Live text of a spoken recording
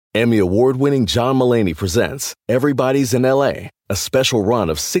Emmy award-winning John Mulaney presents Everybody's in L.A., a special run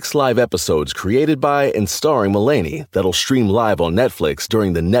of 6 live episodes created by and starring Mulaney that'll stream live on Netflix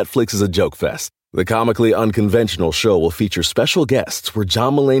during the Netflix is a Joke Fest. The comically unconventional show will feature special guests where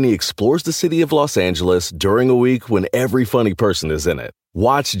John Mulaney explores the city of Los Angeles during a week when every funny person is in it.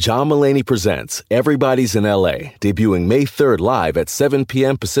 Watch John Mulaney Presents Everybody's in L.A., debuting May 3rd live at 7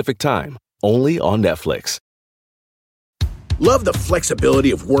 p.m. Pacific Time, only on Netflix. Love the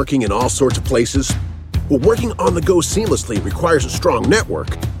flexibility of working in all sorts of places? Well, working on the go seamlessly requires a strong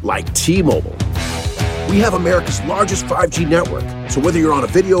network like T-Mobile. We have America's largest 5G network, so whether you're on a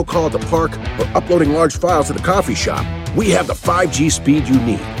video call at the park or uploading large files at a coffee shop, we have the 5G speed you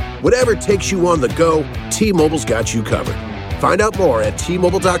need. Whatever takes you on the go, T-Mobile's got you covered. Find out more at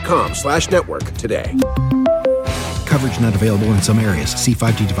T-Mobile.com/network today. Coverage not available in some areas. See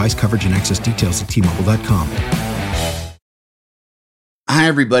 5G device coverage and access details at T-Mobile.com. Hi,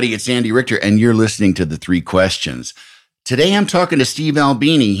 everybody. It's Andy Richter, and you're listening to The Three Questions. Today, I'm talking to Steve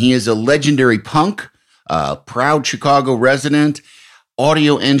Albini. He is a legendary punk, proud Chicago resident,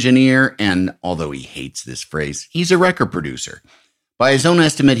 audio engineer, and although he hates this phrase, he's a record producer. By his own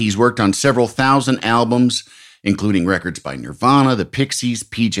estimate, he's worked on several thousand albums, including records by Nirvana, the Pixies,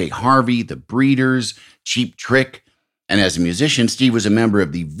 PJ Harvey, the Breeders, Cheap Trick. And as a musician, Steve was a member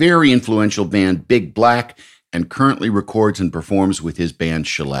of the very influential band Big Black, and currently records and performs with his band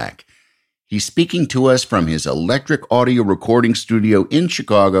Shellac. He's speaking to us from his electric audio recording studio in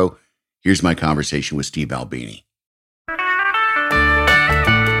Chicago. Here's my conversation with Steve Albini.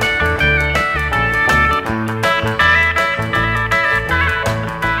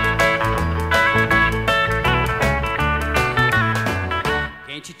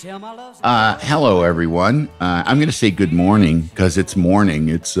 Hello, everyone. I'm going to say good morning because it's morning.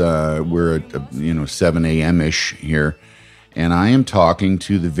 It's we're at 7 a.m.-ish here, and I am talking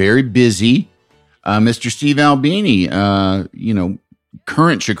to the very busy Mr. Steve Albini.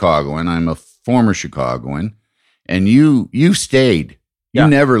 Current Chicagoan. I'm a former Chicagoan, and you stayed. You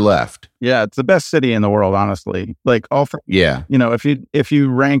never left. Yeah, it's the best city in the world, honestly. If you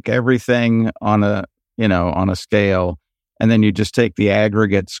rank everything on a scale, and then you just take the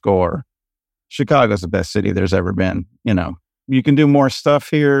aggregate score, Chicago's the best city there's ever been. You can do more stuff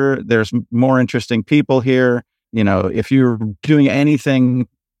here. There's more interesting people here. If you're doing anything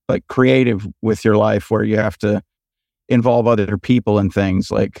like creative with your life where you have to involve other people in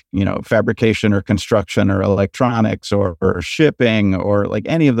things like, fabrication or construction or electronics or shipping or like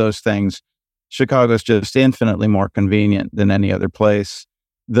any of those things, Chicago's just infinitely more convenient than any other place.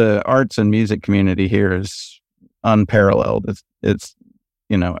 The arts and music community here is unparalleled.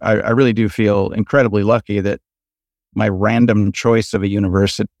 I really do feel incredibly lucky that my random choice of a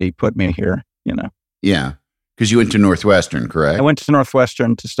university put me here, Yeah, because you went to Northwestern, correct? I went to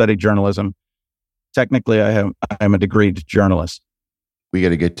Northwestern to study journalism. Technically, I'm a degreed journalist. We got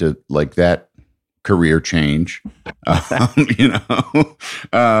to get to like that career change,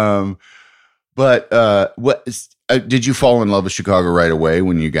 did you fall in love with Chicago right away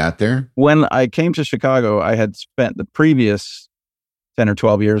when you got there? When I came to Chicago, I had spent the previous 10 or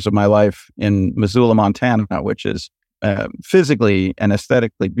 12 years of my life in Missoula, Montana, which is physically and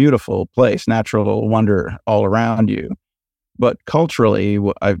aesthetically beautiful place, natural wonder all around you. But culturally,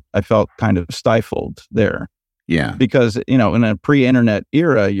 I felt kind of stifled there. Yeah. Because, in a pre-internet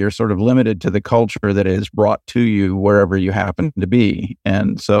era, you're sort of limited to the culture that is brought to you wherever you happen to be.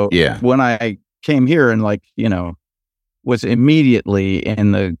 And so when I came here and was immediately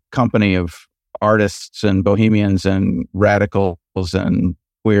in the company of artists and bohemians and radicals and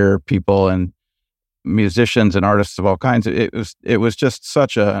queer people and musicians and artists of all kinds, it was just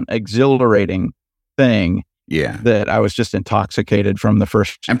such an exhilarating thing. Yeah, that I was just intoxicated from the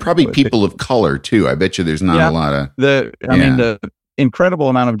first. And probably people of color too. I bet you there's not a lot of the incredible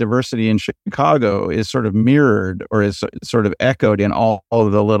amount of diversity in Chicago is sort of mirrored or is sort of echoed in all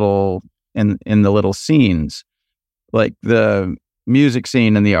of the little in the little scenes. Like the music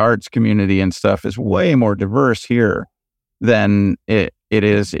scene and the arts community and stuff is way more diverse here than it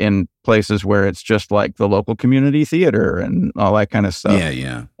is in places where it's just like the local community theater and all that kind of stuff.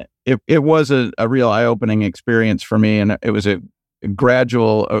 Yeah. It was a real eye-opening experience for me, and it was a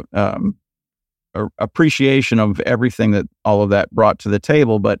gradual appreciation of everything that all of that brought to the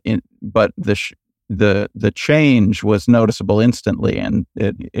table. But the change was noticeable instantly, and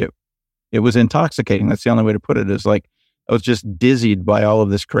it was intoxicating. That's the only way to put it. Is like I was just dizzied by all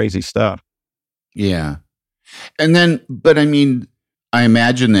of this crazy stuff. Yeah, and then, but I mean, I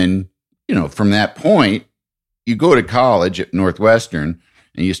imagine then, from that point, you go to college at Northwestern.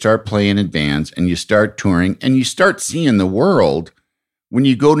 And you start playing in bands and you start touring and you start seeing the world when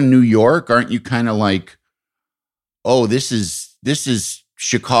you go to New York, aren't you kind of like, oh, this is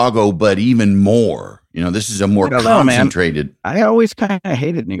Chicago, but even more, this is a more concentrated. I always kind of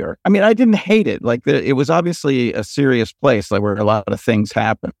hated New York. I mean, I didn't hate it. Like it was obviously a serious place, like where a lot of things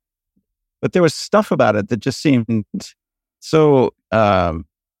happen, but there was stuff about it that just seemed so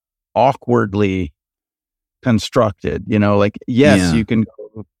awkwardly constructed. Like, yes, you can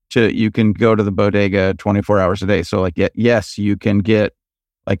go to the bodega 24 hours a day. So like, yes, you can get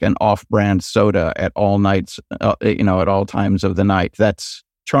like an off-brand soda at all nights, at all times of the night. That's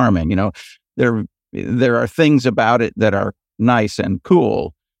charming. There are things about it that are nice and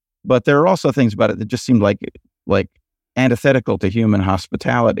cool, but there are also things about it that just seem like antithetical to human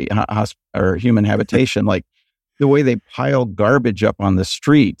hospitality or human habitation. Like the way they pile garbage up on the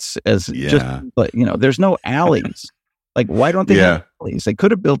streets just like, there's no alleys. Like, why don't they have alleys? They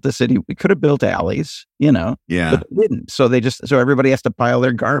could have built the city. We could have built alleys, but they didn't. So so everybody has to pile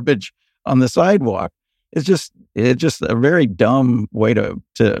their garbage on the sidewalk. It's just a very dumb way to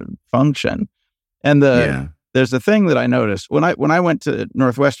function. And there's a thing that I noticed when I went to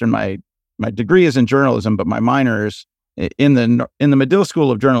Northwestern. My degree is in journalism, but my minor is in the Medill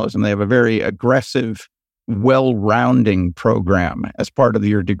School of Journalism. They have a very aggressive, well-rounding program as part of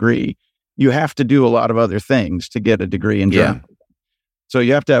your degree. You have to do a lot of other things to get a degree in journalism. So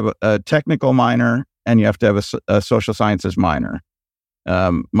you have to have a technical minor and you have to have a social sciences minor.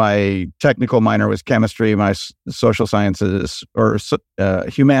 My technical minor was chemistry, my social sciences or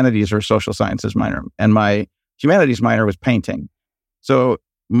humanities or social sciences minor, and my humanities minor was painting. So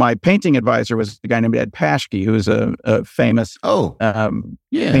my painting advisor was a guy named Ed Paschke, who was a famous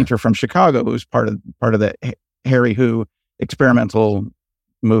painter from Chicago, who was part of the Harry Who experimental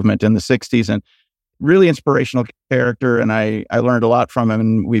movement in the 60s, and really inspirational character. And I learned a lot from him,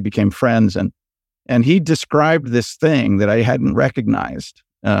 and we became friends. And he described this thing that I hadn't recognized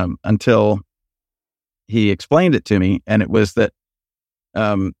until he explained it to me. And it was that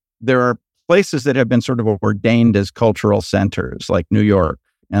there are places that have been sort of ordained as cultural centers, like New York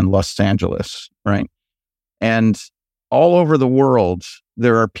and Los Angeles, right? And all over the world,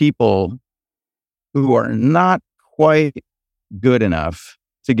 there are people who are not quite good enough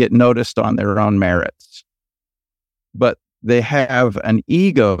to get noticed on their own merits, but they have an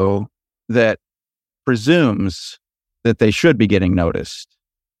ego that presumes that they should be getting noticed.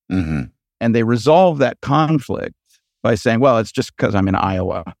 Mm-hmm. And they resolve that conflict by saying, well, it's just because I'm in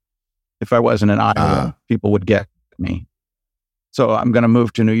Iowa. If I wasn't in Iowa, people would get me. So I'm going to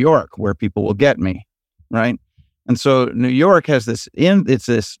move to New York where people will get me, right? And so New York has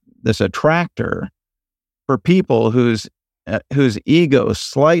this attractor for people whose ego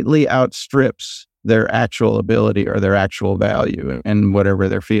slightly outstrips their actual ability or their actual value in whatever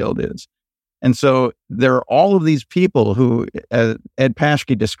their field is. And so there are all of these people who, Ed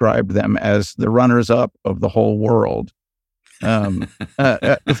Paschke described them as the runners-up of the whole world. All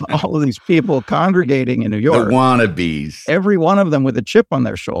of these people congregating in New York. The wannabes. Every one of them with a chip on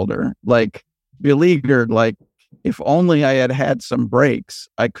their shoulder, like beleaguered, like, if only I had some breaks,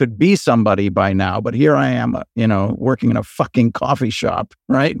 I could be somebody by now. But here I am, working in a fucking coffee shop,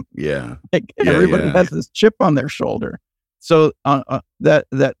 right? Yeah. Everybody has this chip on their shoulder. So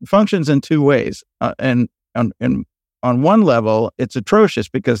that functions in two ways. And on one level, it's atrocious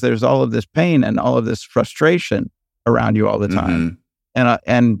because there's all of this pain and all of this frustration around you all the time. Mm-hmm.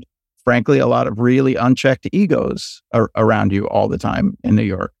 And frankly, a lot of really unchecked egos are around you all the time in New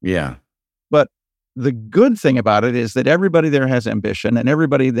York. Yeah. But the good thing about it is that everybody there has ambition and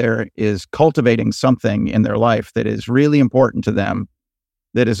everybody there is cultivating something in their life that is really important to them,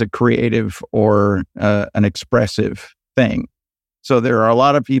 that is a creative or an expressive thing. So there are a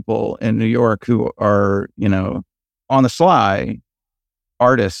lot of people in New York who are, on the sly,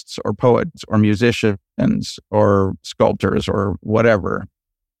 artists or poets or musicians or sculptors or whatever,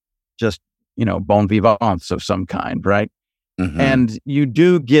 just, bon vivants of some kind, right? Mm-hmm. And you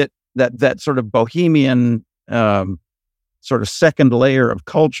do get that sort of bohemian sort of second layer of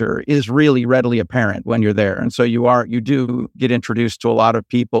culture is really readily apparent when you're there. And so you do get introduced to a lot of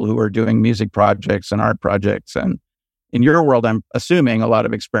people who are doing music projects and art projects. And in your world, I'm assuming a lot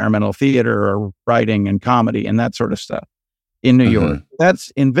of experimental theater or writing and comedy and that sort of stuff in New York. That's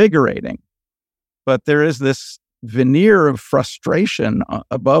invigorating. But there is this veneer of frustration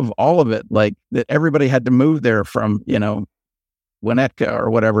above all of it, like that everybody had to move there from, Winnetka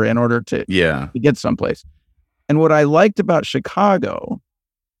or whatever in order to get someplace. And what I liked about Chicago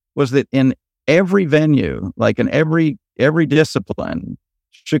was that in every venue, like in every discipline,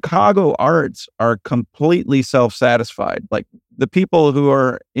 Chicago arts are completely self-satisfied. Like the people who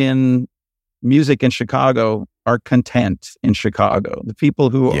are in music in Chicago are content in Chicago. The people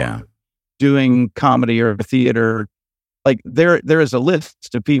who are doing comedy or theater, like there is a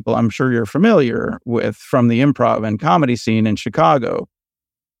list of people I'm sure you're familiar with from the improv and comedy scene in Chicago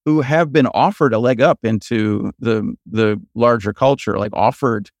who have been offered a leg up into the larger culture, like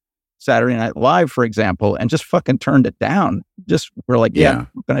offered Saturday Night Live, for example, and just fucking turned it down. Just we're like, I'm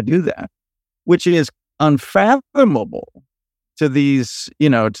going to do that, which is unfathomable to these,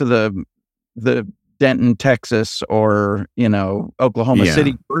 to the Denton, Texas, or, Oklahoma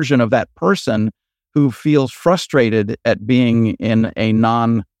City version of that person who feels frustrated at being in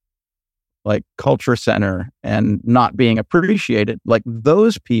a culture center and not being appreciated. Like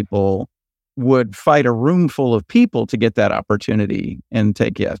those people would fight a room full of people to get that opportunity and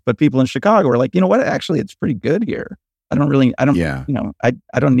take yes. But people in Chicago are like, you know what? Actually, it's pretty good here. I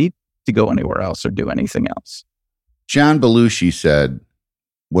don't need to go anywhere else or do anything else. John Belushi said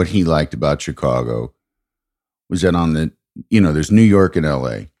what he liked about Chicago was that there's New York and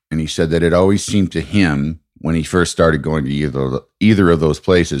LA. And he said that it always seemed to him when he first started going to either of those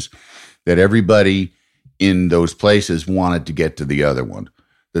places that everybody in those places wanted to get to the other one.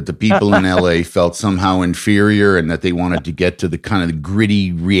 That the people in LA felt somehow inferior and that they wanted to get to the kind of the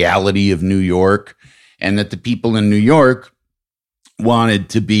gritty reality of New York. And that the people in New York wanted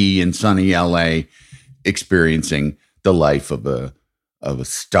to be in sunny LA experiencing the life of a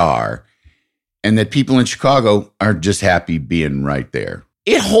star. And that people in Chicago are just happy being right there.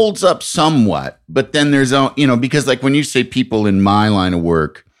 It holds up somewhat, but then there's, because like when you say people in my line of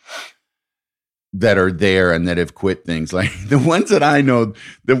work that are there and that have quit things, like the ones that I know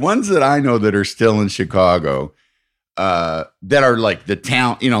that are still in Chicago, that are like the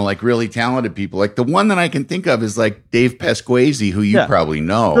talent, like really talented people. Like the one that I can think of is like Dave Pasquazi, who you probably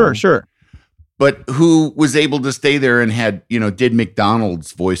know. Sure. But who was able to stay there and had, did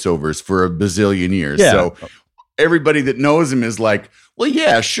McDonald's voiceovers for a bazillion years. Yeah. So everybody that knows him is like, well,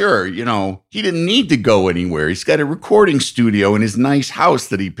 yeah, sure. He didn't need to go anywhere. He's got a recording studio in his nice house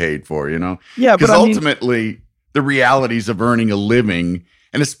that he paid for, Yeah, because ultimately the realities of earning a living,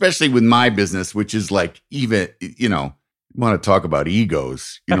 and especially with my business, which is like even, want to talk about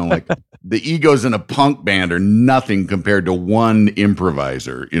egos, like the egos in a punk band are nothing compared to one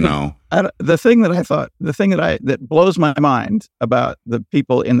improviser, The thing that blows my mind about the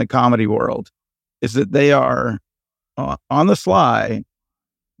people in the comedy world is that they are on the sly,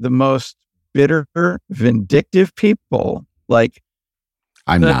 the most bitter, vindictive people. Like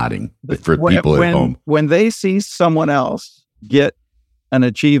I'm nodding for people at home. When they see someone else get an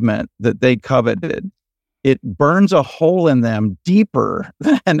achievement that they coveted, it burns a hole in them deeper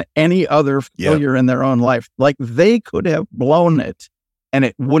than any other failure in their own life. Like they could have blown it and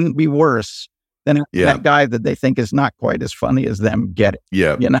it wouldn't be worse than that guy that they think is not quite as funny as them get it.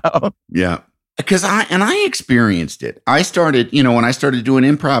 Yeah. Yeah. Because I experienced it. I started, when I started doing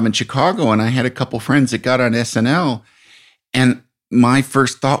improv in Chicago, and I had a couple friends that got on SNL, and my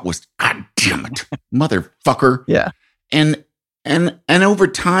first thought was, God damn it, motherfucker. Yeah. And over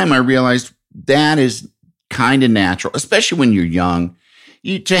time I realized that is kind of natural, especially when you're young,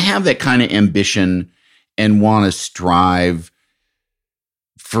 to have that kind of ambition and want to strive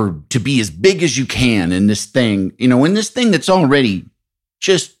to be as big as you can in this thing, in this thing that's already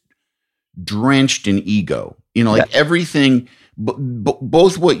just drenched in ego, like everything,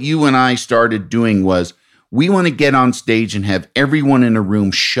 both what you and I started doing was we want to get on stage and have everyone in a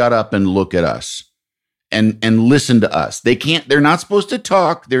room shut up and look at us and listen to us. They're not supposed to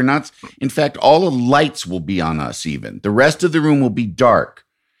talk. They're not, in fact, all the lights will be on us even. The rest of the room will be dark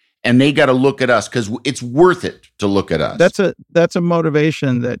and they got to look at us because it's worth it to look at us. That's a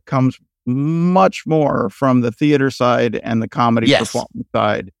motivation that comes much more from the theater side and the comedy performance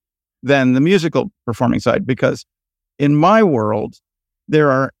side than the musical performing side, because in my world,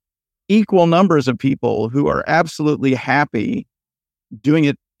 there are equal numbers of people who are absolutely happy doing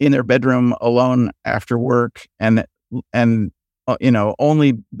it in their bedroom alone after work and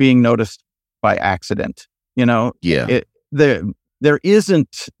only being noticed by accident. There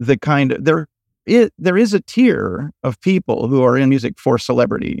isn't the kind of there is a tier of people who are in music for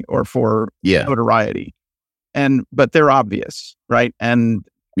celebrity or for notoriety, but they're obvious, right? And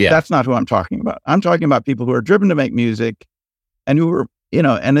that's not who I'm talking about. I'm talking about people who are driven to make music and who are,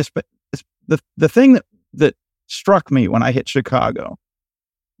 and it's the thing that struck me when I hit Chicago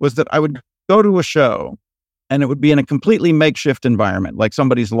was that I would go to a show and it would be in a completely makeshift environment, like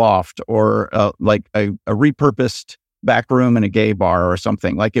somebody's loft or like a repurposed back room in a gay bar or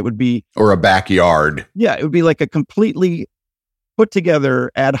something. Like it would be, or a backyard. Yeah, it would be like a completely put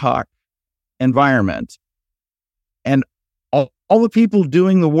together ad hoc environment. And all the people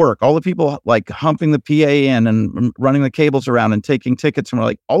doing the work, all the people like humping the PA in and running the cables around and taking tickets, and we're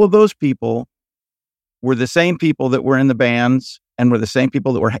like, all of those people were the same people that were in the bands and were the same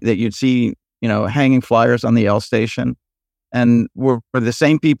people that you'd see, hanging flyers on the L station, and were the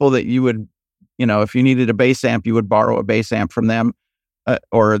same people that you would, if you needed a bass amp, you would borrow a bass amp from them,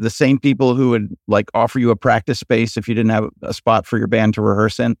 or the same people who would like offer you a practice space if you didn't have a spot for your band to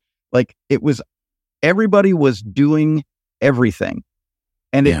rehearse in. Like everybody was doing everything.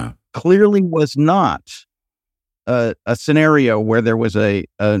 And it clearly was not a scenario where there was a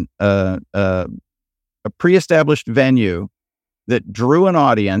pre-established venue that drew an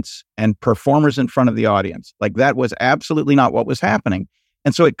audience and performers in front of the audience. Like that was absolutely not what was happening.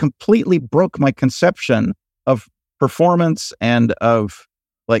 And so it completely broke my conception of performance and of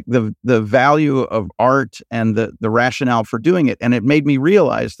like the value of art and the rationale for doing it. And it made me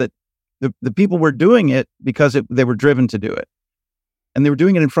realize that the people were doing it because they were driven to do it. And they were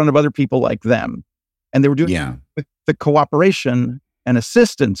doing it in front of other people like them. And they were doing it with the cooperation and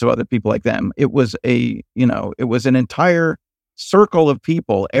assistance of other people like them. It was it was an entire circle of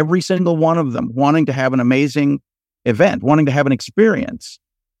people, every single one of them wanting to have an amazing event, wanting to have an experience.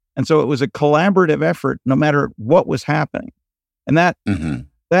 And so it was a collaborative effort no matter what was happening. And that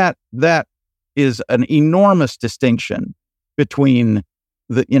is an enormous distinction between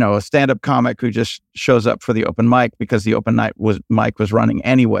a stand-up comic who just shows up for the open mic because the open mic was running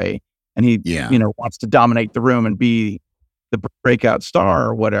anyway, and he wants to dominate the room and be the breakout star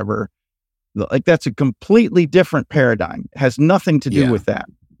or whatever. Like that's a completely different paradigm. It has nothing to do with that.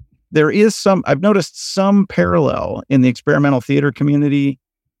 I've noticed some parallel in the experimental theater community,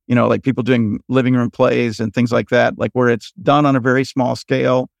 like people doing living room plays and things like that, like where it's done on a very small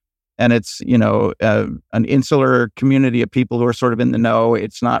scale. And it's, an insular community of people who are sort of in the know.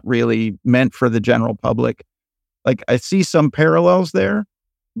 It's not really meant for the general public. Like I see some parallels there,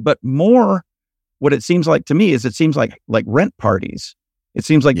 but more what it seems like to me is it seems like rent parties. It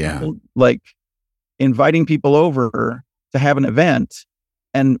seems like like inviting people over to have an event,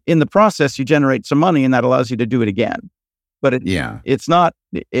 and in the process you generate some money, and that allows you to do it again. But it's not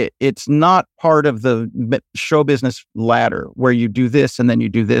part of the show business ladder where you do this and then you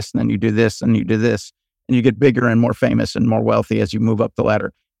do this and then you do this and you do this and you get bigger and more famous and more wealthy as you move up the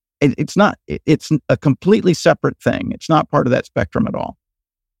ladder. It's not. It's a completely separate thing. It's not part of that spectrum at all.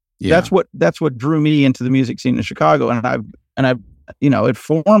 Yeah. That's what drew me into the music scene in Chicago, and I've it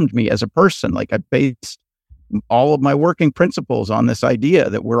formed me as a person. Like I based all of my working principles on this idea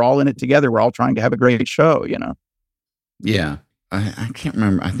that we're all in it together. We're all trying to have a great show. Yeah. I can't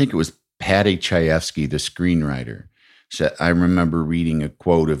remember. I think it was Patty Chayefsky, the screenwriter. So I remember reading a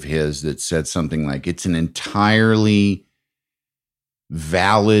quote of his that said something like, it's an entirely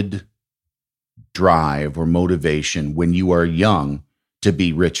valid drive or motivation when you are young to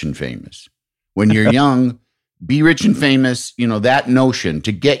be rich and famous. When you're young, be rich and famous, that notion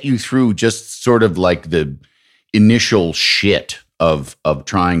to get you through just sort of like the initial shit of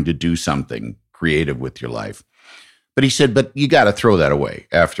trying to do something creative with your life. But he said, but you got to throw that away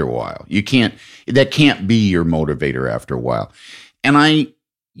after a while. That can't be your motivator after a while. And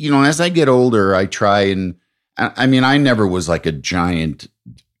as I get older, I try and, I never was like a giant,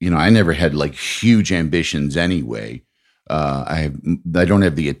 I never had like huge ambitions anyway. I don't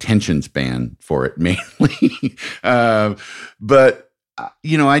have the attention span for it mainly. But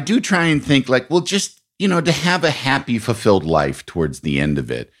I do try and think like, well, just, to have a happy, fulfilled life towards the end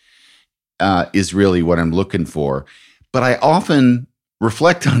of it. Is really what I'm looking for. But I often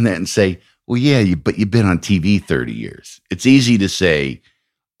reflect on that and say, well, yeah, but you've been on TV 30 years. It's easy to say,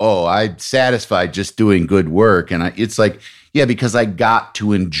 oh, I'm satisfied just doing good work. And it's like, yeah, because I got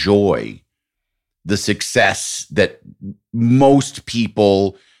to enjoy the success that most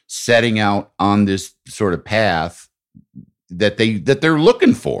people setting out on this sort of path that they're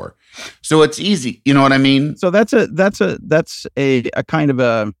looking for. So it's easy. You know what I mean? So that's a kind of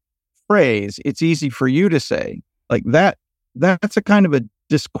a phrase. It's easy for you to say like that. That's a kind of a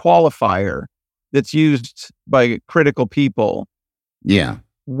disqualifier that's used by critical people. Yeah.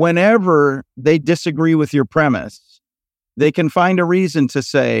 Whenever they disagree with your premise, they can find a reason to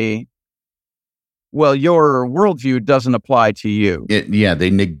say, well, your worldview doesn't apply to you. They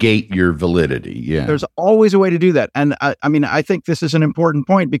negate your validity. Yeah. There's always a way to do that. And I think this is an important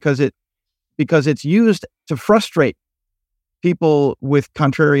point because it's used to frustrate people with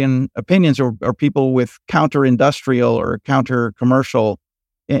contrarian opinions or people with counter-industrial or counter-commercial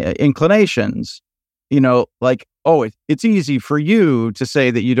inclinations. Like, oh, it's easy for you to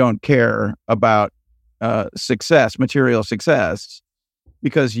say that you don't care about success, material success.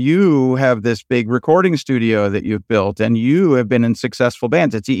 because you have this big recording studio that you've built and you have been in successful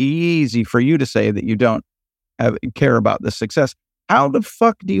bands. It's easy for you to say that you don't care about the success. How the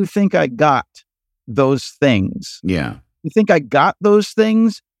fuck do you think I got those things? Yeah. You think I got those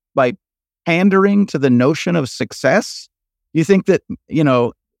things by pandering to the notion of success? You think that,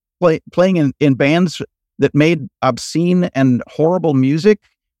 playing in bands that made obscene and horrible music,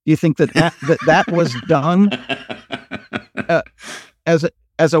 do you think that was done as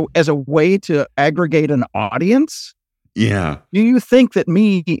a way to aggregate an audience? Yeah. Do you think that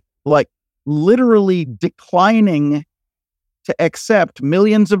me, literally declining to accept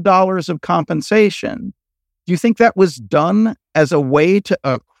millions of dollars of compensation, do you think that was done as a way to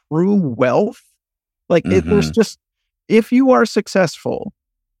accrue wealth? There's just, if you are successful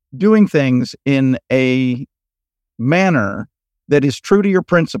doing things in a manner that is true to your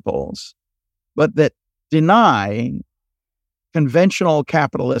principles, but that deny conventional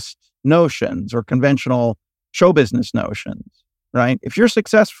capitalist notions or conventional show business notions, right? If you're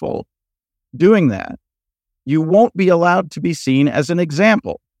successful doing that, you won't be allowed to be seen as an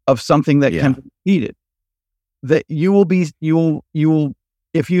example of something that can be repeated. That you will,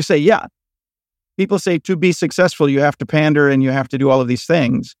 if you say, people say to be successful, you have to pander and you have to do all of these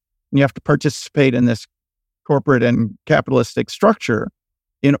things and you have to participate in this corporate and capitalistic structure.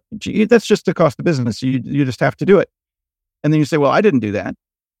 That's just the cost of business. You just have to do it. And then you say, well, I didn't do that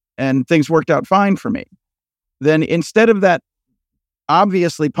and things worked out fine for me. Then instead of that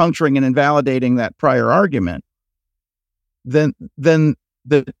obviously puncturing and invalidating that prior argument, then the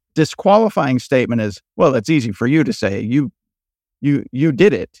disqualifying statement is, well, it's easy for you to say you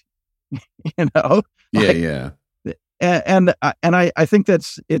did it, Yeah. And I think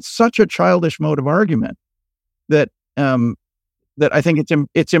it's such a childish mode of argument that I think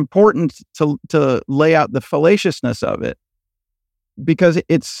it's important to lay out the fallaciousness of it, because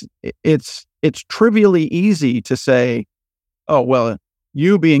it's trivially easy to say, oh, well,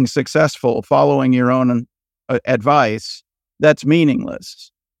 you being successful, following your own advice, that's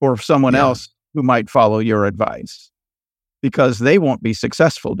meaningless for someone else who might follow your advice, because they won't be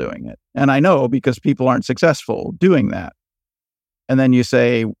successful doing it. And I know, because people aren't successful doing that. And then you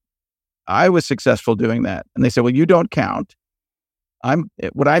say, I was successful doing that. And they say, well, you don't count.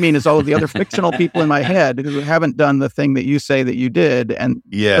 What I mean is all of the other fictional people in my head who haven't done the thing that you say that you did, and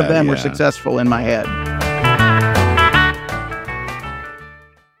of them were successful in my head.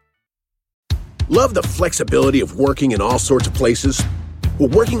 Love the flexibility of working in all sorts of places? Well,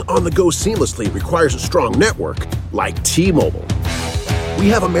 working on the go seamlessly requires a strong network like T-Mobile. We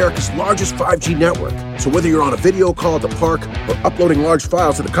have America's largest 5G network, so whether you're on a video call at the park or uploading large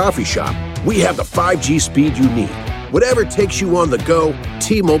files at a coffee shop, we have the 5G speed you need. Whatever takes you on the go,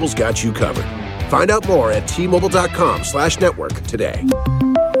 T-Mobile's got you covered. Find out more at T-Mobile.com/network today.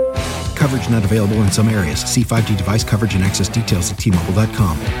 Coverage not available in some areas. See 5G device coverage and access details at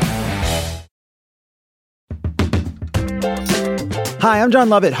T-Mobile.com. Hi, I'm John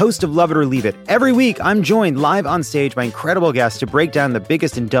Lovett, host of Love It or Leave It. Every week, I'm joined live on stage by incredible guests to break down the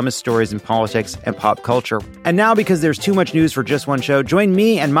biggest and dumbest stories in politics and pop culture. And now, because there's too much news for just one show, join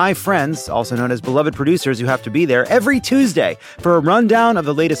me and my friends, also known as beloved producers who have to be there, every Tuesday for a rundown of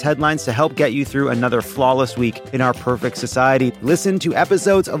the latest headlines to help get you through another flawless week in our perfect society. Listen to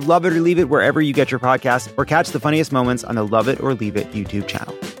episodes of Love It or Leave It wherever you get your podcasts, or catch the funniest moments on the Love It or Leave It YouTube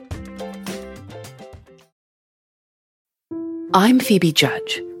channel. I'm Phoebe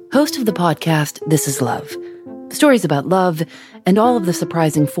Judge, host of the podcast This Is Love. Stories about love and all of the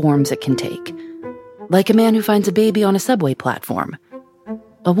surprising forms it can take. Like a man who finds a baby on a subway platform.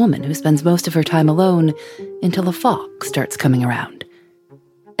 A woman who spends most of her time alone until a fox starts coming around.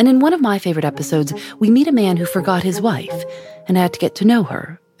 And in one of my favorite episodes, we meet a man who forgot his wife and had to get to know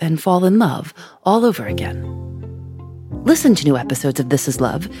her and fall in love all over again. Listen to new episodes of This Is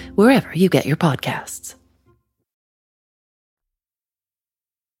Love wherever you get your podcasts.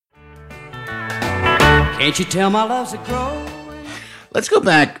 Can't you tell my love's a growing? Let's go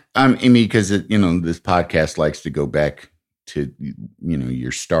back, Amy, because this podcast likes to go back to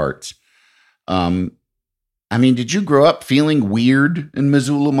your starts. Did you grow up feeling weird in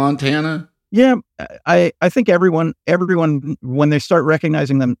Missoula, Montana? Yeah, I think everyone when they start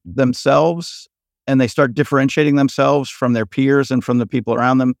recognizing themselves and they start differentiating themselves from their peers and from the people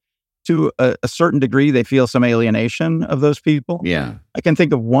around them, to a certain degree, they feel some alienation of those people. Yeah, I can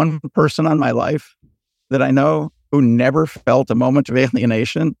think of one person on my life that I know who never felt a moment of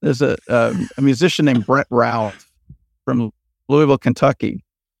alienation. There's a musician named Brett Ralph from Louisville, Kentucky.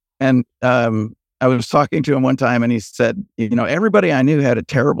 And I was talking to him one time and he said, everybody I knew had a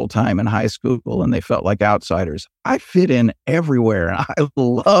terrible time in high school and they felt like outsiders. I fit in everywhere and I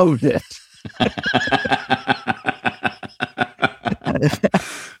loved it.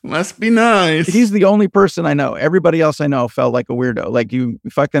 Must be nice. He's the only person I know. Everybody else I know felt like a weirdo. Like you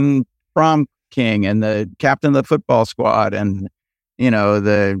fucking prom king and the captain of the football squad and,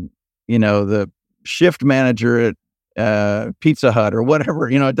 the shift manager at Pizza Hut or whatever.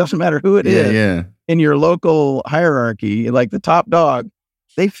 It doesn't matter who it is. Yeah. In your local hierarchy, like the top dog,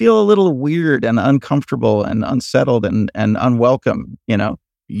 they feel a little weird and uncomfortable and unsettled and unwelcome,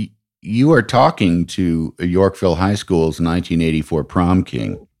 You are talking to Yorkville High School's 1984 prom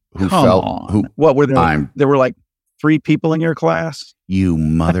king who what were there? There were like 3 people in your class? You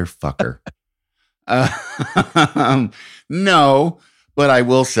motherfucker. No, but I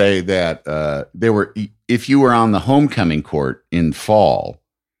will say that if you were on the homecoming court in fall,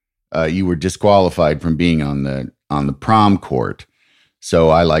 you were disqualified from being on the prom court. So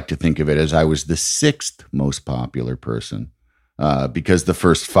I like to think of it as I was the 6th most popular person. Because the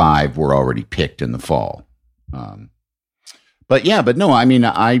first 5 were already picked in the fall. But no, I mean,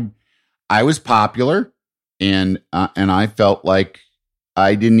 I was popular and I felt like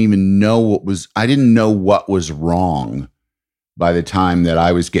I didn't know what was wrong by the time that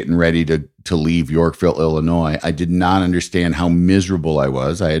I was getting ready to leave Yorkville, Illinois. I did not understand how miserable I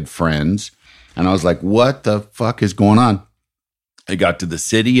was. I had friends and I was like, what the fuck is going on? I got to the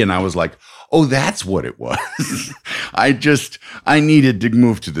city and I was like, oh, that's what it was. I needed to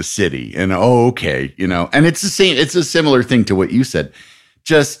move to the city and okay. And it's the same. It's a similar thing to what you said.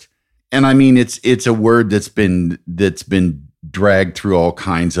 And I mean, it's a word that's been dragged through all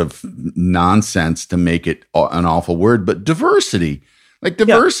kinds of nonsense to make it an awful word, but diversity, like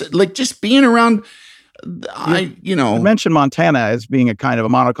just being around, You mentioned Montana as being a kind of a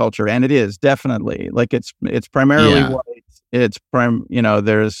monoculture, and it is definitely like it's primarily white. It's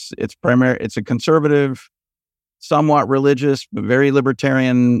a conservative, somewhat religious, but very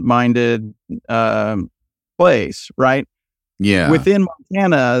libertarian minded place, right? Yeah. Within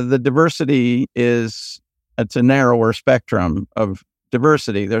Montana, the diversity it's a narrower spectrum of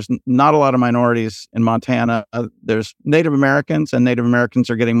diversity. There's not a lot of minorities in Montana. There's Native Americans, and Native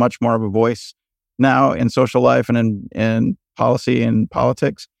Americans are getting much more of a voice now in social life and in policy and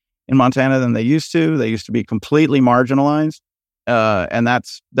politics in Montana than they used to. They used to be completely marginalized, and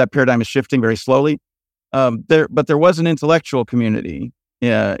that paradigm is shifting very slowly. But there was an intellectual community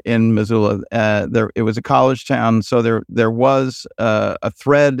in Missoula. It was a college town, so there was a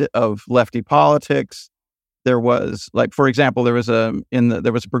thread of lefty politics. There was, like, for example, there was a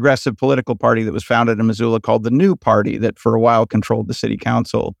progressive political party that was founded in Missoula called the New Party that for a while controlled the city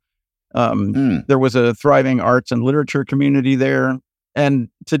council. There was a thriving arts and literature community there. And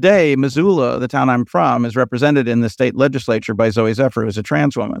today, Missoula, the town I'm from, is represented in the state legislature by Zoe Zephyr, who's a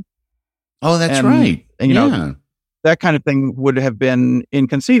trans woman. Oh, that's right. And, you know, that kind of thing would have been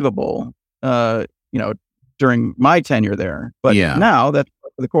inconceivable, during my tenure there. But now that's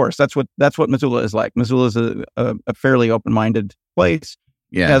the course. That's what Missoula is like. Missoula is a fairly open-minded place.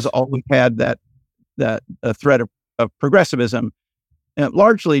 Yeah, has always had that thread of progressivism,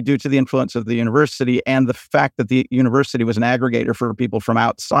 largely due to the influence of the university and the fact that the university was an aggregator for people from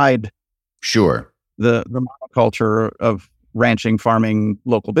outside. Sure, the monoculture of ranching, farming,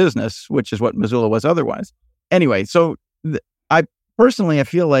 local business, which is what Missoula was otherwise. Anyway, so I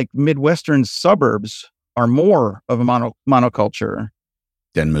feel like Midwestern suburbs are more of a monoculture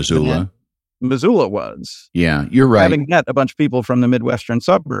than Missoula. Missoula was. Yeah, you're right. Having met a bunch of people from the Midwestern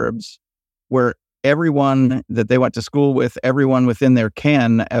suburbs, where everyone that they went to school with, everyone within their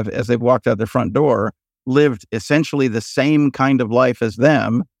ken, as they walked out their front door, lived essentially the same kind of life as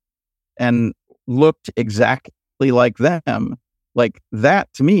them and looked exactly like them. Like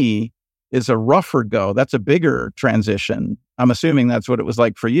that, to me, is a rougher go. That's a bigger transition. I'm assuming that's what it was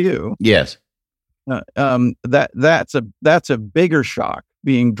like for you. Yes. That's a bigger shock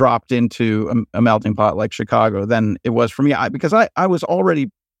being dropped into a melting pot like Chicago than it was for me. Because I was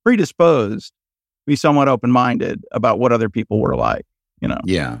already predisposed to be somewhat open-minded about what other people were like,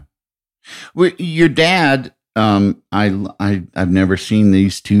 Yeah. Well, your dad, I've never seen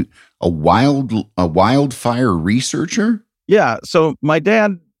these two, a wildfire researcher. Yeah. So my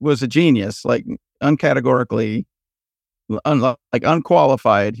dad was a genius, like uncategorically,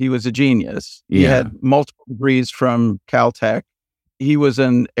 unqualified. He was a genius. He had multiple degrees from Caltech. He was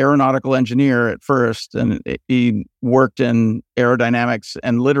an aeronautical engineer at first, and he worked in aerodynamics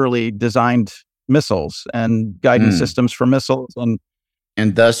and literally designed missiles and guidance systems for missiles.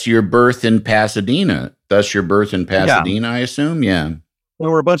 And thus your birth in Pasadena. I assume. Yeah. there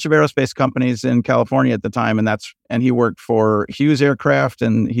were a bunch of aerospace companies in California at the time, and he worked for Hughes Aircraft,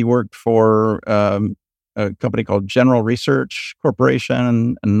 and he worked for a company called General Research Corporation,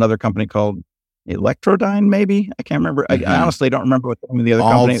 and another company called Electrodyne, maybe. I can't remember. I honestly don't remember what the name of the other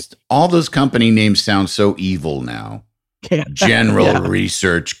company. All those company names sound so evil now. Yeah. General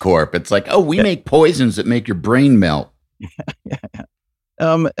Research Corp. It's like, we make poisons that make your brain melt.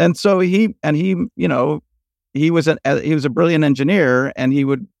 And so he was a brilliant engineer, and he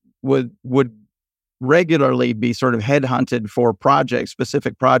would regularly be sort of headhunted for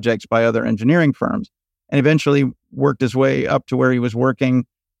specific projects by other engineering firms, and eventually worked his way up to where he was working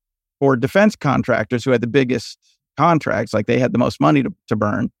for defense contractors who had the biggest contracts, like they had the most money to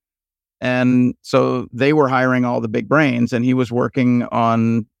burn. And so they were hiring all the big brains, and he was working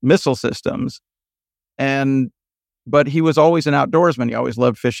on missile systems. But he was always an outdoorsman. He always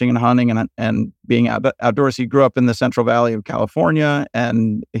loved fishing and hunting and being outdoors. He grew up in the Central Valley of California,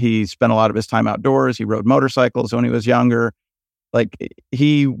 and he spent a lot of his time outdoors. He rode motorcycles when he was younger. Like,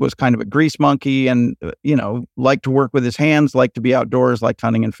 he was kind of a grease monkey, and, liked to work with his hands, liked to be outdoors, liked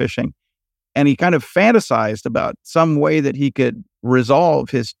hunting and fishing. And he kind of fantasized about some way that he could resolve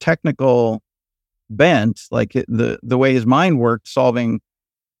his technical bent, like the way his mind worked, solving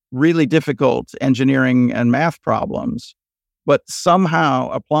really difficult engineering and math problems, but somehow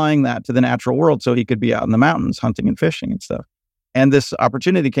applying that to the natural world so he could be out in the mountains hunting and fishing and stuff. And this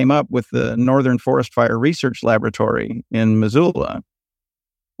opportunity came up with the Northern Forest Fire Research Laboratory in Missoula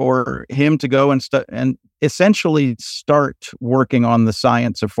for him to go and essentially start working on the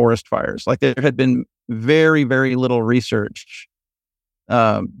science of forest fires. Like, there had been very, very little research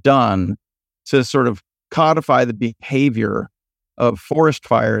done to sort of codify the behavior of forest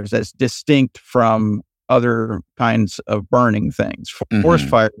fires as distinct from other kinds of burning things. Forest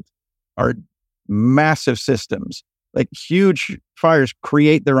fires are massive systems. Like, huge fires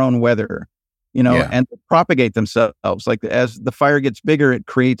create their own weather, and propagate themselves. Like, as the fire gets bigger, it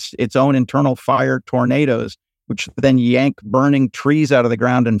creates its own internal fire tornadoes, which then yank burning trees out of the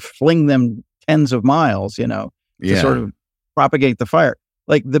ground and fling them tens of miles, to sort of propagate the fire.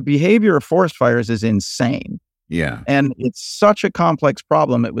 Like, the behavior of forest fires is insane. Yeah. And it's such a complex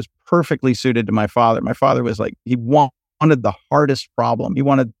problem. It was perfectly suited to my father. My father was like, he wanted the hardest problem. He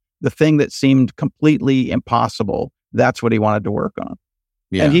wanted the thing that seemed completely impossible. That's what he wanted to work on.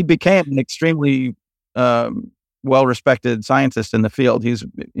 Yeah. And he became an extremely well-respected scientist in the field. He's,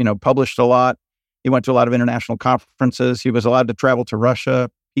 published a lot. He went to a lot of international conferences. He was allowed to travel to Russia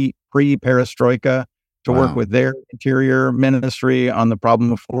pre-perestroika to work with their interior ministry on the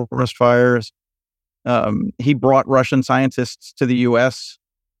problem of forest fires. He brought Russian scientists to the U.S.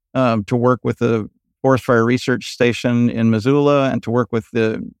 To work with the Forest Fire Research Station in Missoula and to work with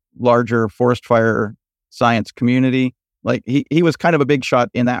the larger forest fire science community. Like, he was kind of a big shot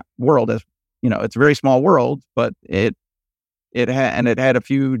in that world. As it's a very small world, but it had a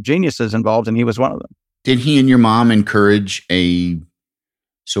few geniuses involved, and he was one of them. Did he and your mom encourage a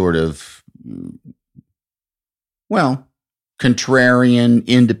sort of, contrarian,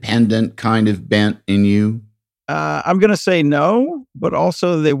 independent kind of bent in you? I'm going to say no, but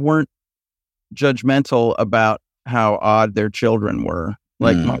also they weren't judgmental about how odd their children were.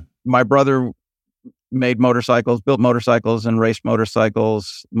 Like, my brother built motorcycles and raced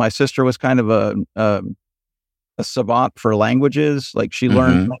motorcycles. My sister was kind of a savant for languages. Like, she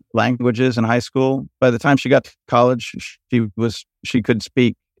learned languages in high school. By the time she got to college, she could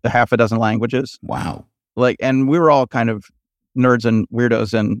speak a half a dozen languages. Wow. Like, and we were all kind of nerds and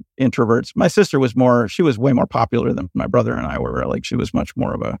weirdos and introverts. My sister was way more popular than my brother and I were. Like, she was much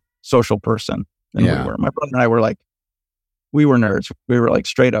more of a social person than we were. My brother and I were we were nerds. We were like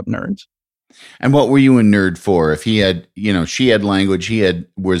straight up nerds. And what were you a nerd for? If he had, she had language,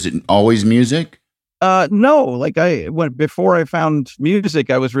 was it always music? No, like before I found music,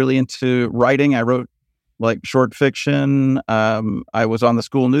 I was really into writing. I wrote like short fiction. I was on the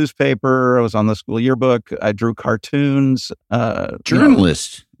school newspaper. I was on the school yearbook. I drew cartoons.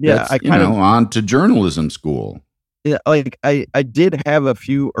 Journalist. Yeah. I kind of on to journalism school. Yeah. Like I did have a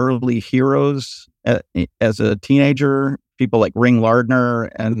few early heroes as a teenager, people like Ring Lardner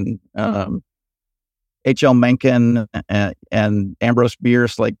and H.L. Mencken and Ambrose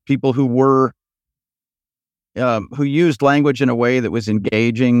Bierce, like people who were who used language in a way that was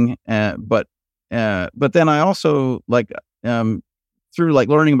engaging, but then I also through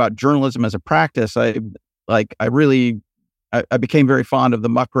learning about journalism as a practice, I became very fond of the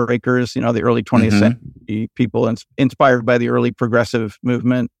muckrakers, the early 20th century people inspired by the early progressive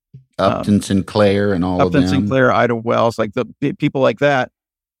movement. Upton Sinclair and all of them. Upton Sinclair, Ida Wells, like the people like that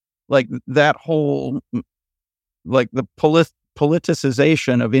whole, like the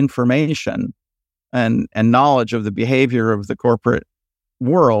politicization of information and knowledge of the behavior of the corporate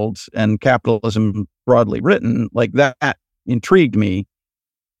world and capitalism broadly written, like that intrigued me.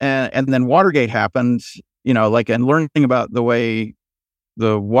 And then Watergate happened, and learning about the way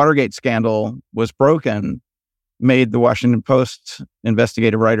the Watergate scandal was broken made the Washington Post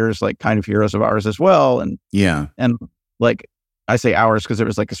investigative writers like kind of heroes of ours as well. And like I say ours because there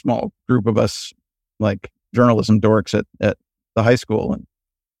was like a small group of us, like journalism dorks at the high school, and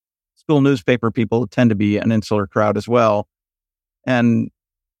school newspaper people tend to be an insular crowd as well. And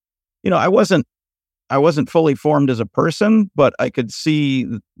I wasn't fully formed as a person, but I could see.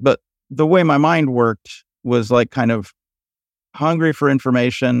 But the way my mind worked was like kind of hungry for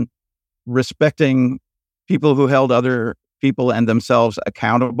information, respecting people who held other people and themselves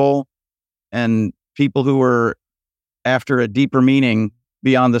accountable, and people who were after a deeper meaning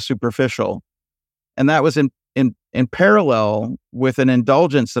beyond the superficial. And that was in parallel with an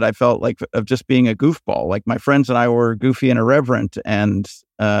indulgence that I felt like of just being a goofball. Like my friends and I were goofy and irreverent, and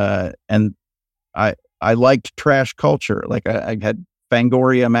I liked trash culture. Like I had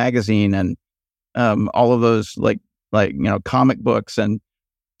Fangoria magazine and all of those like comic books, and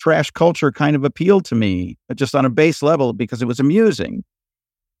trash culture kind of appealed to me just on a base level because it was amusing.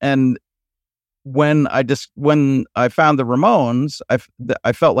 And when I found the Ramones,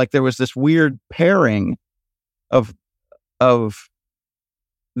 I felt like there was this weird pairing of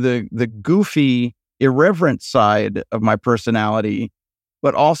the goofy, irreverent side of my personality,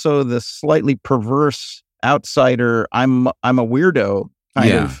 but also the slightly perverse outsider, I'm a weirdo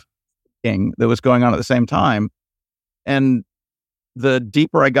kind of thing that was going on at the same time. And the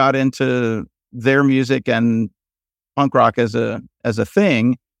deeper I got into their music and punk rock as a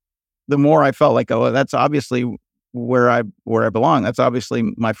thing, the more I felt like, oh, that's obviously where I belong. That's obviously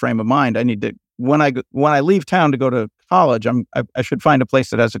my frame of mind. I need to, when I leave town to go to college, I should find a place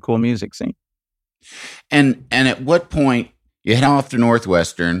that has a cool music scene. And at what point you head off to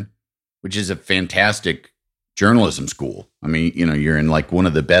Northwestern, which is a fantastic journalism school. I mean, you're in like one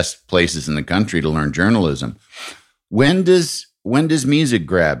of the best places in the country to learn journalism. When does music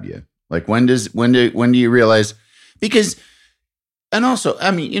grab you? Like when do you realize? Because, and also,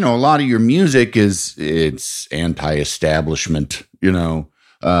 I mean, a lot of your music it's anti-establishment.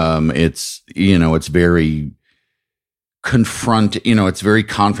 It's very it's very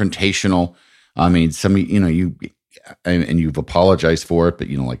confrontational. I mean, you've apologized for it, but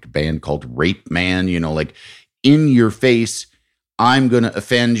like a band called Rape Man, like in your face, I'm going to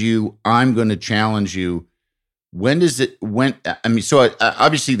offend you. I'm going to challenge you. So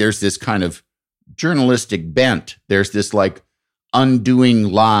obviously there's this kind of journalistic bent. There's this like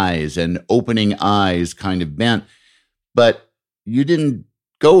undoing lies and opening eyes kind of bent, but you didn't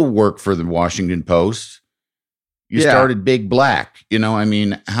go work for the Washington Post. You started Big Black, I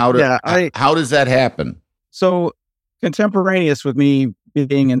mean, how does that happen? So contemporaneous with me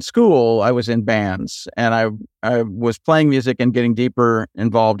being in school, I was in bands, and I was playing music and getting deeper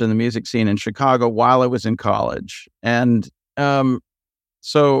involved in the music scene in Chicago while I was in college. And part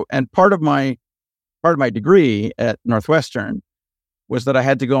of my degree at Northwestern was that I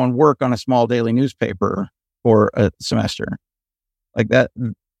had to go and work on a small daily newspaper for a semester. Like that,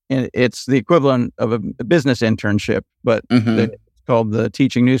 it's the equivalent of a business internship, but it's called the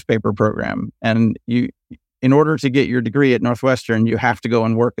teaching newspaper program. And in order to get your degree at Northwestern, you have to go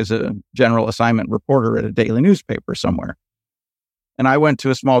and work as a general assignment reporter at a daily newspaper somewhere. And I went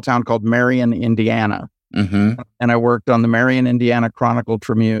to a small town called Marion, Indiana. And I worked on the Marion, Indiana Chronicle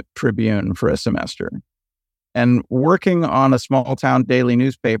Tribune for a semester. And working on a small town daily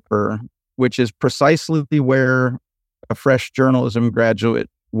newspaper, which is precisely where a fresh journalism graduate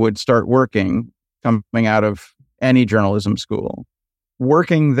would start working coming out of any journalism school.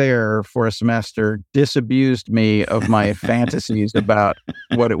 Working there for a semester disabused me of my fantasies about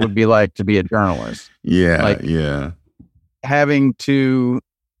what it would be like to be a journalist. Having to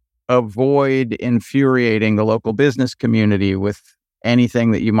avoid infuriating the local business community with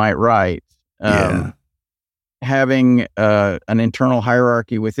anything that you might write. Having an internal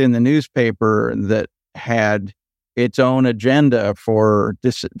hierarchy within the newspaper that had its own agenda for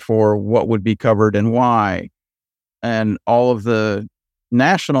what would be covered and why, and all of the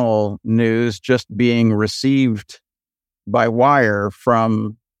national news just being received by wire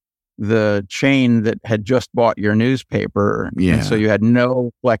from the chain that had just bought your newspaper. And so you had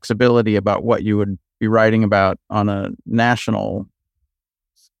no flexibility about what you would be writing about on a national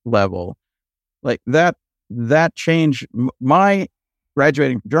level. Like that change. My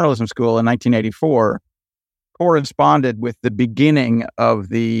graduating from journalism school in 1984 corresponded with the beginning of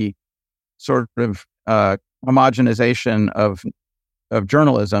the sort of homogenization of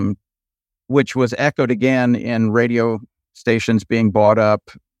journalism, which was echoed again in radio stations being bought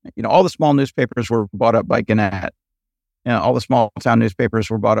up. All the small newspapers were bought up by Gannett. All the small town newspapers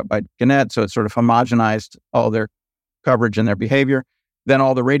were bought up by Gannett, so it sort of homogenized all their coverage and their behavior. Then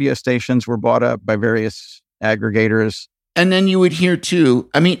all the radio stations were bought up by various aggregators. And then you would hear too,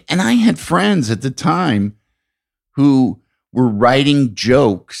 and I had friends at the time who were writing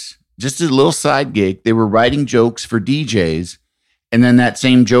jokes, just a little side gig. They were writing jokes for DJs, and then that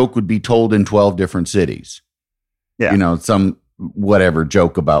same joke would be told in 12 different cities. Yeah. Some whatever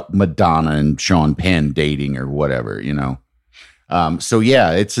joke about Madonna and Sean Penn dating or whatever, So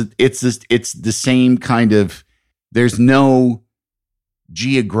yeah, it's the same kind of, there's no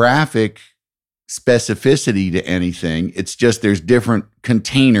geographic specificity to anything. It's just there's different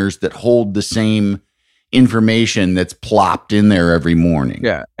containers that hold the same information that's plopped in there every morning.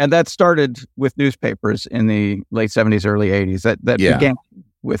 Yeah, and that started with newspapers in the late 70s, early 80s. That began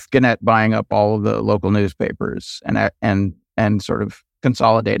with Gannett buying up all of the local newspapers and sort of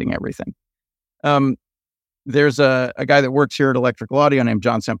consolidating everything. There's a guy that works here at Electrical Audio named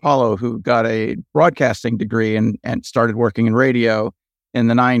John Sampalo who got a broadcasting degree and started working in radio in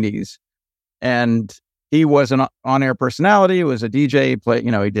the 90s. And he was an on-air personality. He was a DJ.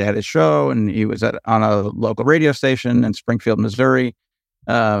 He had his show, and he was on a local radio station in Springfield, Missouri.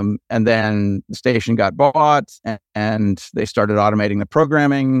 And then the station got bought, and they started automating the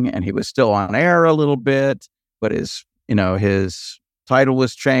programming. And he was still on air a little bit, but his title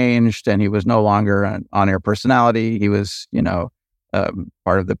was changed, and he was no longer an on-air personality. He was,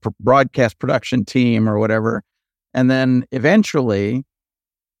 part of the broadcast production team or whatever. And then eventually,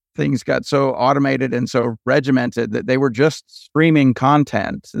 things got so automated and so regimented that they were just streaming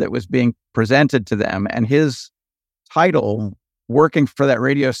content that was being presented to them. And his title, working for that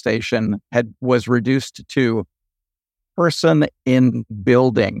radio station, was reduced to person in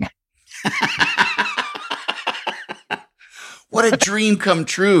building. What a dream come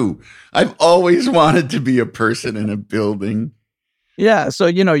true. I've always wanted to be a person in a building. Yeah. So,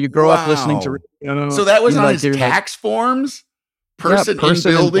 you grow up listening to radio. So that was on his tax forms? Person in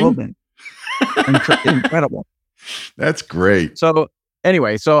building. Incredible. That's great. So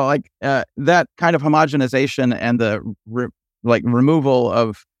anyway, that kind of homogenization and the removal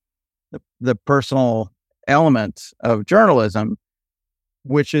of the personal element of journalism,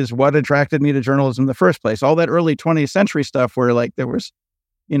 which is what attracted me to journalism in the first place. All that early 20th century stuff where there was,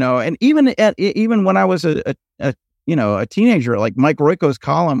 and even when I was a teenager, like Mike Royko's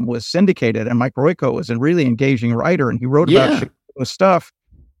column was syndicated, and Mike Royko was a really engaging writer, and he wrote about Chicago stuff.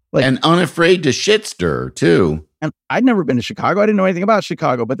 And unafraid to shit stir too. And I'd never been to Chicago. I didn't know anything about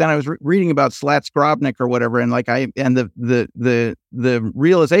Chicago, but then I was reading about Slat Skrobnik or whatever. And the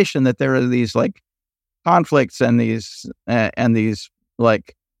realization that there are these conflicts and these the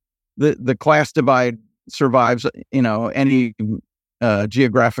class divide survives, any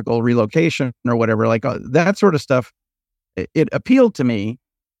geographical relocation or whatever, that sort of stuff. It appealed to me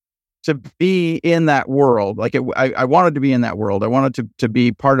to be in that world. I wanted to be in that world. I wanted to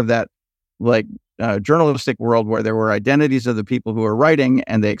be part of that, journalistic world where there were identities of the people who were writing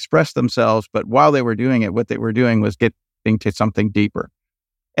and they expressed themselves. But while they were doing it, what they were doing was getting to something deeper.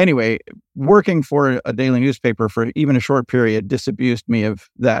 Anyway, working for a daily newspaper for even a short period disabused me of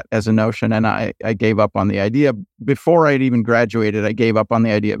that as a notion. And I gave up on the idea. Before I'd even graduated, I gave up on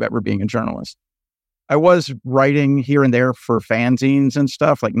the idea of ever being a journalist. I was writing here and there for fanzines and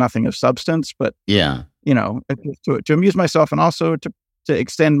stuff, nothing of substance, but to amuse myself and also to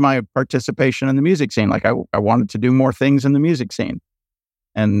extend my participation in the music scene. I wanted to do more things in the music scene.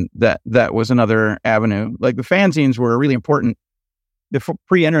 And that was another avenue. The fanzines were a really important,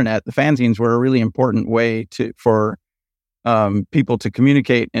 pre-internet, the fanzines were a really important way for people to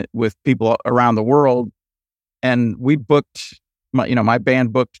communicate with people around the world. And we booked, my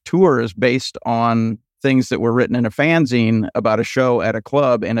band booked tours based on things that were written in a fanzine about a show at a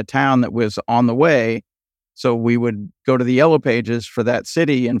club in a town that was on the way. So we would go to the yellow pages for that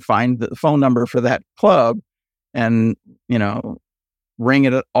city and find the phone number for that club and, ring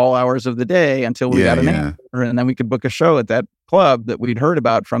it at all hours of the day until we got an answer. And then we could book a show at that club that we'd heard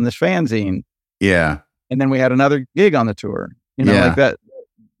about from this fanzine. Yeah. And then we had another gig on the tour, that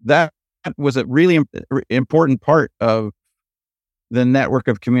was a really important part of the network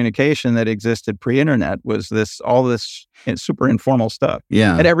of communication that existed pre-internet, was all this super informal stuff.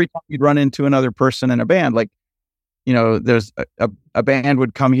 Yeah. And every time you'd run into another person in a band, there's a band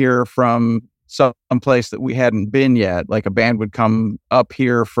would come here from some place that we hadn't been yet. A band would come up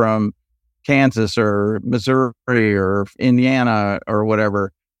here from Kansas or Missouri or Indiana or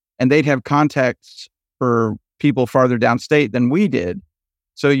whatever, and they'd have contacts for people farther downstate than we did.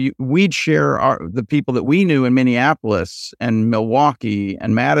 So we'd share the people that we knew in Minneapolis and Milwaukee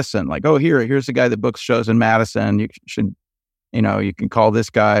and Madison. Like, oh, here's a guy that books shows in Madison. You should, you can call this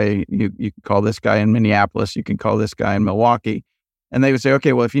guy. You can call this guy in Minneapolis. You can call this guy in Milwaukee. And they would say,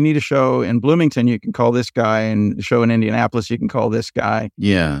 okay, well, if you need a show in Bloomington, you can call this guy, and a show in Indianapolis, you can call this guy.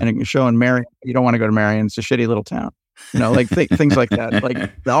 Yeah. And a show in Marion, you don't want to go to Marion. It's a shitty little town. Like things like that. Like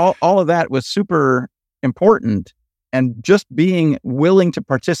all of that was super important. And just being willing to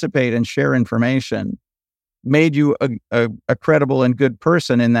participate and share information made you a credible and good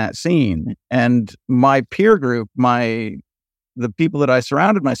person in that scene. And my peer group, the people that I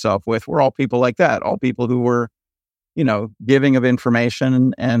surrounded myself with were all people like that, all people who were, giving of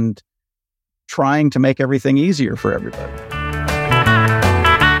information and trying to make everything easier for everybody.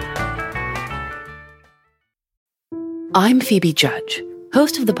 I'm Phoebe Judge,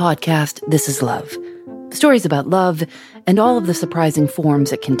 host of the podcast This Is Love. Stories about love and all of the surprising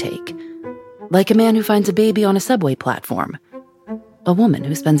forms it can take. Like a man who finds a baby on a subway platform. A woman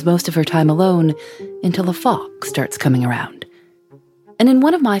who spends most of her time alone until a fox starts coming around. And in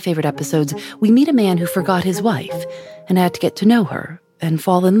one of my favorite episodes, we meet a man who forgot his wife and had to get to know her and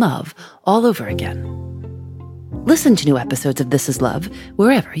fall in love all over again. Listen to new episodes of This Is Love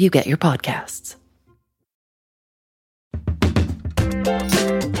wherever you get your podcasts.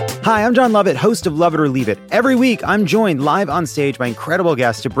 Hi, I'm John Lovett, host of Love It or Leave It. Every week, I'm joined live on stage by incredible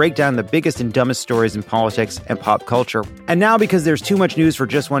guests to break down the biggest and dumbest stories in politics and pop culture. And now, because there's too much news for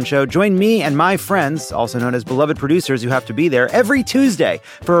just one show, join me and my friends, also known as beloved producers who have to be there, every Tuesday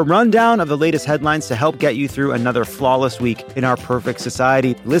for a rundown of the latest headlines to help get you through another flawless week in our perfect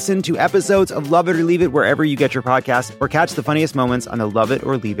society. Listen to episodes of Love It or Leave It wherever you get your podcasts, or catch the funniest moments on the Love It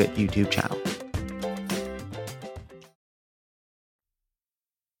or Leave It YouTube channel.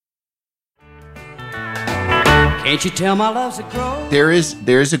 Can't you tell my love's a crow?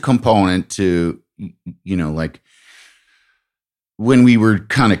 There's a component to, like when we were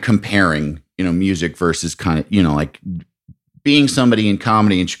kind of comparing, music versus kind of, like being somebody in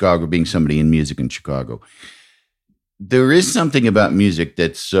comedy in Chicago, being somebody in music in Chicago. There is something about music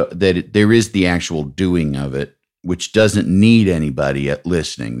that there is the actual doing of it, which doesn't need anybody at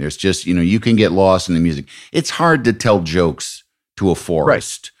listening. There's just, you can get lost in the music. It's hard to tell jokes to a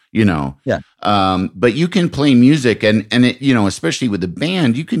forest. Right. Yeah. But you can play music and it, especially with a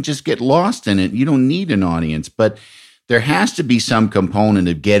band, you can just get lost in it. You don't need an audience, but there has to be some component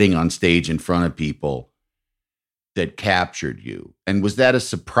of getting on stage in front of people that captured you. And was that a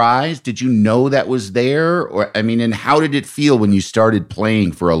surprise? Did you know that was there? And how did it feel when you started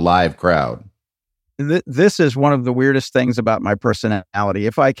playing for a live crowd? This is one of the weirdest things about my personality.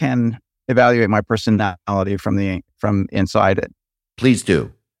 If I can evaluate my personality from inside it. Please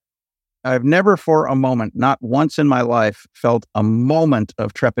do. I've never for a moment, not once in my life, felt a moment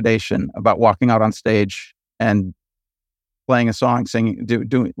of trepidation about walking out on stage and playing a song, singing,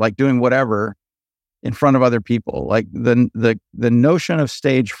 doing whatever in front of other people. Like the notion of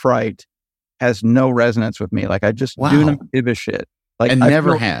stage fright has no resonance with me. Like I just do not give a shit. Like and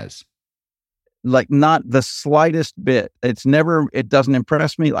never has. Like not the slightest bit. It doesn't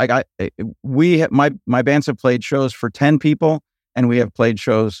impress me. Like my bands have played shows for 10 people. And we have played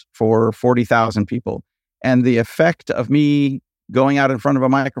shows for 40,000 people. And the effect of me going out in front of a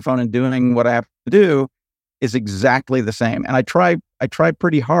microphone and doing what I have to do is exactly the same. And I try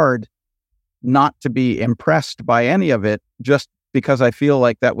pretty hard not to be impressed by any of it, just because I feel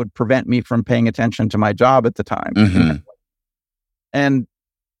like that would prevent me from paying attention to my job at the time. Mm-hmm. And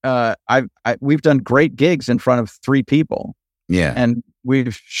we've done great gigs in front of 3 people. Yeah. And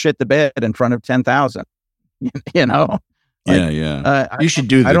we've shit the bed in front of 10,000, You should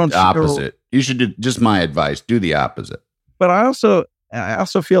do the opposite. You should do, just my advice, do the opposite. But I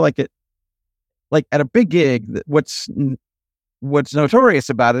also feel like at a big gig, what's notorious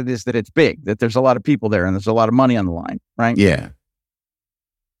about it is that it's big, that there's a lot of people there and there's a lot of money on the line, right? Yeah.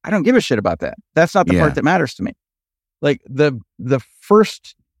 I don't give a shit about that. That's not the part that matters to me. Like the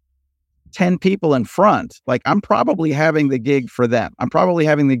first 10 people in front, like I'm probably having the gig for them. I'm probably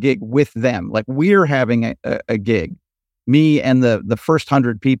having the gig with them. Like we're having a gig. Me and the first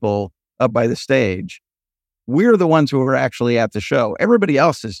 100 people up by the stage, we're the ones who are actually at the show. Everybody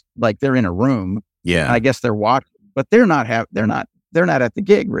else is like they're in a room. Yeah, and I guess they're watching, but they're not at the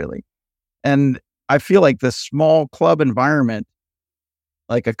gig really. And I feel like the small club environment,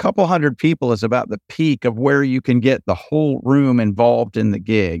 like a couple hundred people, is about the peak of where you can get the whole room involved in the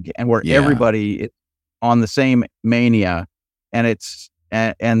gig, and where everybody is on the same mania, and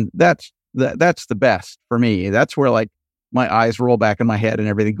that's the best for me. That's where like my eyes roll back in my head and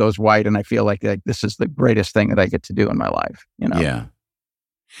everything goes white, and I feel like this is the greatest thing that I get to do in my life, you know? Yeah.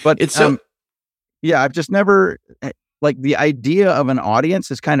 But it's yeah, I've just never, like, the idea of an audience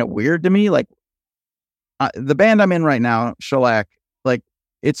is kind of weird to me. Like, the band I'm in right now, Shellac, like,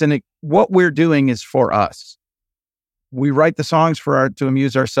 what we're doing is for us. We write the songs to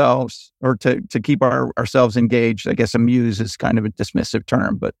amuse ourselves, or to keep ourselves engaged. I guess amuse is kind of a dismissive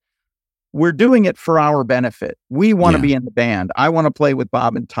term, but we're doing it for our benefit. We want to be in the band. I want to play with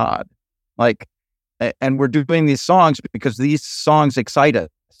Bob and Todd. Like, and we're doing these songs because these songs excite us,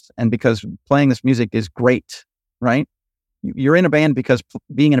 and because playing this music is great, right? You're in a band because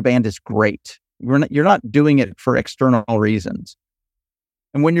being in a band is great. You're not doing it for external reasons.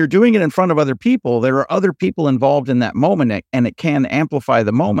 And when you're doing it in front of other people, there are other people involved in that moment, and it can amplify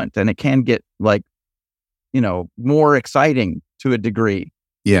the moment, and it can get, like, you know, more exciting to a degree.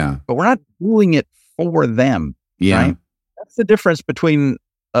 Yeah. But we're not doing it for them. Yeah. Right? That's the difference between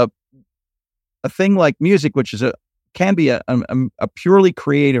a thing like music, which can be a purely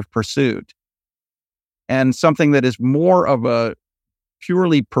creative pursuit, and something that is more of a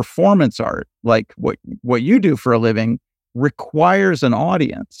purely performance art, like what you do for a living, requires an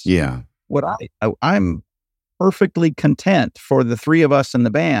audience. Yeah. What I'm perfectly content for the three of us in the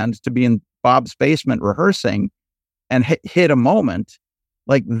band to be in Bob's basement rehearsing and hit a moment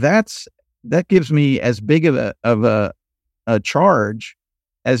like that gives me as big of a charge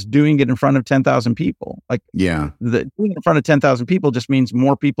as doing it in front of 10,000 people. Like, doing it in front of 10,000 people just means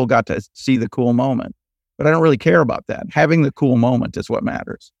more people got to see the cool moment. But I don't really care about that. Having the cool moment is what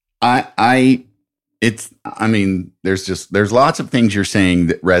matters. There's lots of things you're saying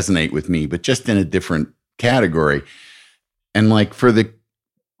that resonate with me, but just in a different category. And like, for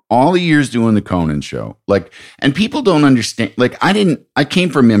all the years doing the Conan show, like, and people don't understand, like, I came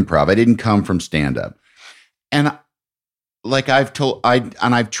from improv. I didn't come from stand up. And like, I've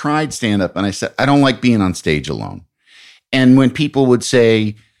tried stand up, and I said, I don't like being on stage alone. And when people would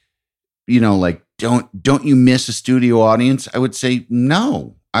say, you know, like, don't you miss a studio audience? I would say,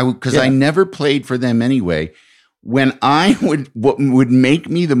 no, because I never played for them anyway. What would make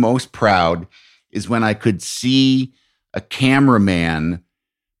me the most proud is when I could see a cameraman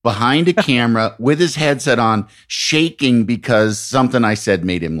behind a camera with his headset on, shaking because something I said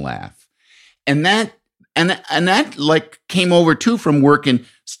made him laugh. And that like came over too from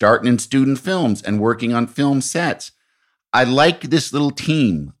starting in student films and working on film sets. I like this little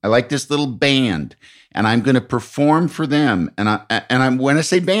team. I like this little band, and I'm going to perform for them. And when I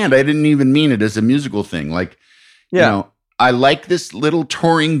say band, I didn't even mean it as a musical thing. Like, you know, I like this little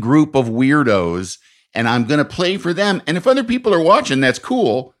touring group of weirdos, and I'm going to play for them. And if other people are watching, that's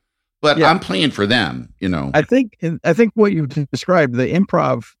cool, but I'm playing for them, you know. I think what you've described, the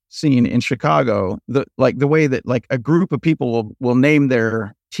improv scene in Chicago, the way that, like, a group of people will name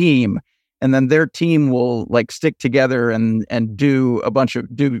their team, and then their team will, like, stick together and do a bunch of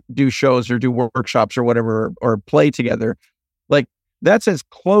do shows or do workshops or whatever, or play together. Like, that's as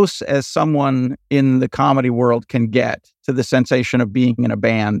close as someone in the comedy world can get to the sensation of being in a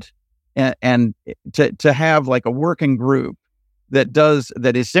band, and to have, like, a working group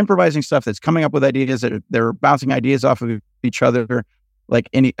that is improvising stuff, that's coming up with ideas, that they're bouncing ideas off of each other. Like,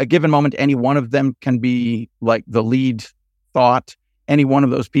 a given moment, any one of them can be, like, the lead thought. Any one of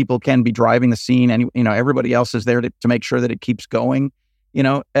those people can be driving the scene, and, you know, everybody else is there to make sure that it keeps going. You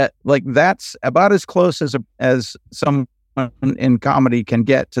know, like, that's about as close as someone in comedy can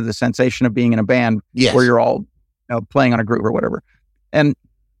get to the sensation of being in a band where you're all, you know, playing on a group or whatever. And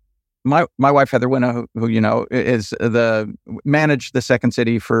my wife Heather Winna, who you know, is managed the Second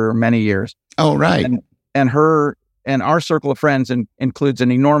City for many years. Oh, right. And our circle of friends includes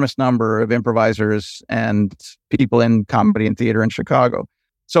an enormous number of improvisers and people in comedy and theater in Chicago.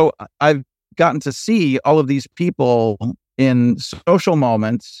 So I've gotten to see all of these people in social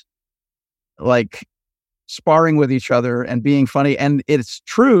moments, like, sparring with each other and being funny. And it's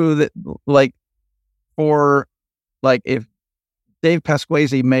true that, like, if Dave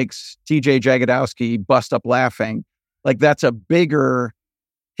Pasquesi makes TJ Jagodowski bust up laughing, like, that's a bigger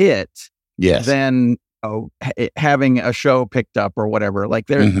hit than having a show picked up or whatever. Like,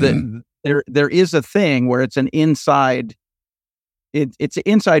 there is a thing where it's an inside. It's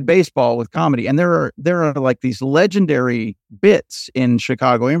inside baseball with comedy, and there are like these legendary bits in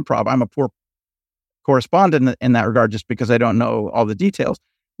Chicago improv. I'm a poor correspondent in that regard, just because I don't know all the details.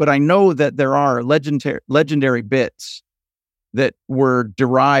 But I know that there are legendary bits that were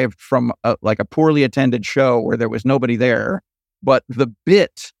derived from a poorly attended show where there was nobody there, but the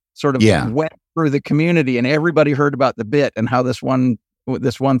bit sort of went through the community, and everybody heard about the bit and how this one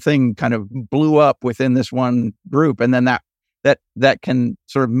this one thing kind of blew up within this one group, and then that can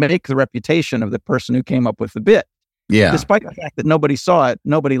sort of make the reputation of the person who came up with the bit. Yeah. Despite the fact that nobody saw it,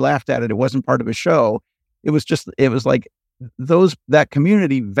 nobody laughed at it, it wasn't part of a show. It was like that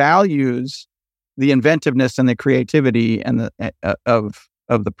community values the inventiveness and the creativity and of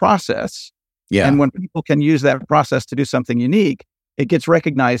the process. Yeah. And when people can use that process to do something unique, it gets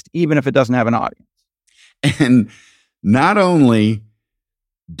recognized even if it doesn't have an audience. And not only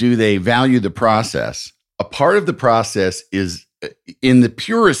do they value the process, a part of the process is, in the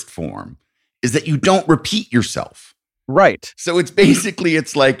purest form, is that you don't repeat yourself. Right. So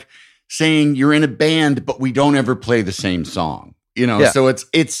it's like saying you're in a band, but we don't ever play the same song. So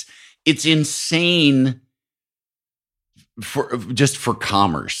it's insane for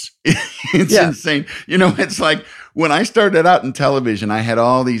commerce. It's insane. It's like when I started out in television, I had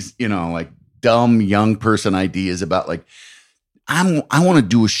all these, like dumb young person ideas about like, I want to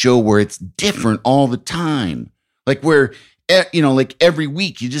do a show where it's different all the time. Like where, like every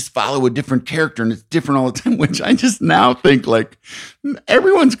week you just follow a different character and it's different all the time, which I just now think like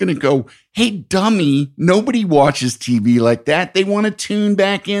everyone's going to go, hey, dummy, nobody watches TV like that. They want to tune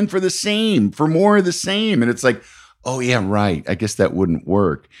back in for more of the same. And it's like, oh yeah, right. I guess that wouldn't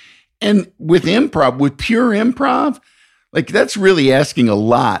work. And with pure improv, like that's really asking a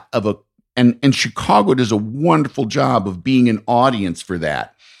lot of and Chicago does a wonderful job of being an audience for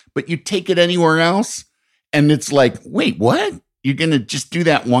that. But you take it anywhere else and it's like, wait, what? You're going to just do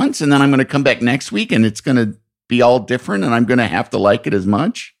that once and then I'm going to come back next week and it's going to be all different and I'm going to have to like it as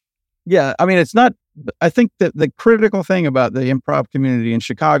much? Yeah. I mean, it's not, I think that the critical thing about the improv community in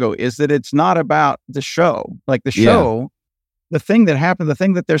Chicago is that it's not about the show. Like the show, the thing that happened, the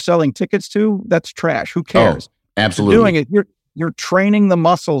thing that they're selling tickets to, that's trash. Who cares? Oh, absolutely. You're doing it. You're training the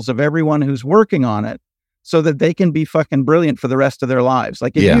muscles of everyone who's working on it so that they can be fucking brilliant for the rest of their lives.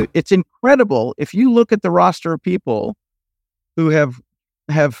 Like it's incredible. If you look at the roster of people who have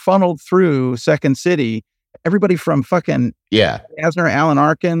funneled through Second City, everybody from fucking Asner, Alan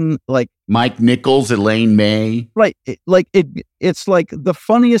Arkin, like Mike Nichols, Elaine May, right? It's like the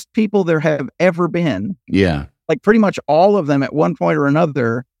funniest people there have ever been. Yeah, like pretty much all of them at one point or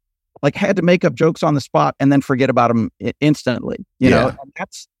another, like had to make up jokes on the spot and then forget about them instantly. You know,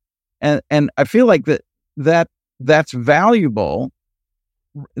 and I feel like that's valuable.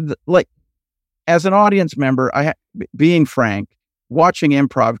 Like as an audience member, being frank, watching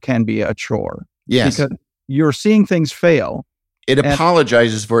improv can be a chore. Yes, because you're seeing things fail. It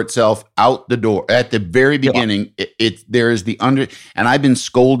apologizes for itself out the door at the very beginning. There is and I've been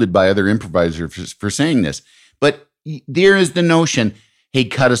scolded by other improvisers for saying this, but there is the notion, hey,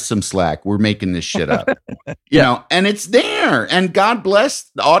 cut us some slack. We're making this shit up, you know, and it's there. And God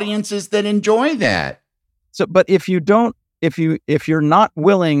bless the audiences that enjoy that. So, but if you're not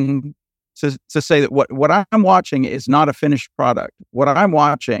willing to say that what I'm watching is not a finished product, what I'm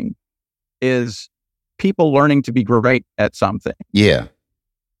watching is people learning to be great at something. Yeah.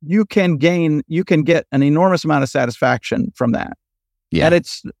 You can get an enormous amount of satisfaction from that. Yeah. And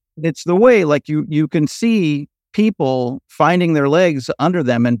it's the way, like you can see people finding their legs under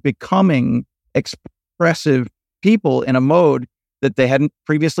them and becoming expressive people in a mode that they hadn't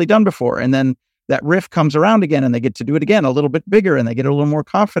previously done before. And then that riff comes around again and they get to do it again a little bit bigger and they get a little more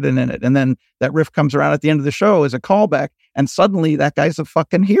confident in it. And then that riff comes around at the end of the show as a callback and suddenly that guy's a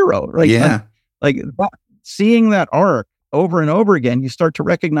fucking hero. Right? Yeah. Like seeing that arc over and over again, you start to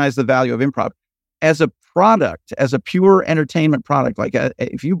recognize the value of improv as a product, as a pure entertainment product. Like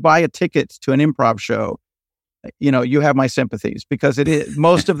if you buy a ticket to an improv show, you know, you have my sympathies because it is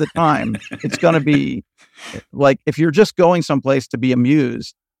most of the time it's going to be like, if you're just going someplace to be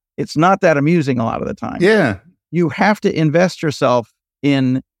amused, it's not that amusing a lot of the time. Yeah. You have to invest yourself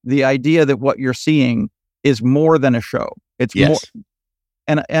in the idea that what you're seeing is more than a show. It's more.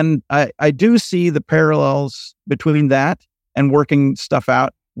 And I do see the parallels between that and working stuff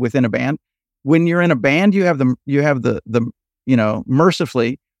out within a band. When you're in a band, you have the you know,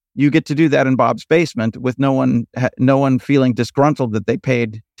 mercifully, you get to do that in Bob's basement with no one feeling disgruntled that they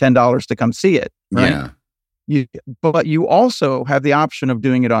paid $10 to come see it. Right? Yeah. But you also have the option of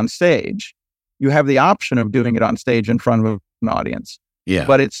doing it on stage. You have the option of doing it on stage in front of an audience. Yeah.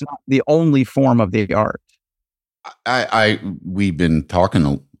 But it's not the only form of the art. We've been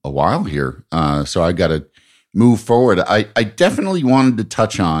talking a while here, so I got to move forward. I definitely wanted to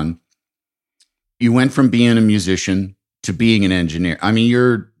touch on, you went from being a musician to being an engineer. I mean,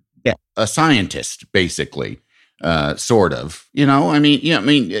 you're a scientist, basically, sort of, you know,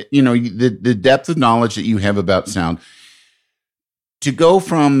 the depth of knowledge that you have about sound, to go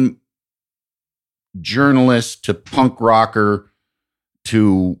from journalist to punk rocker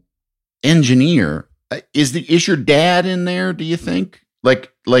to engineer. Is your dad in there, do you think?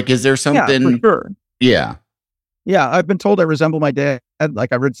 Like is there something? Yeah, for sure. Yeah. Yeah, I've been told I resemble my dad.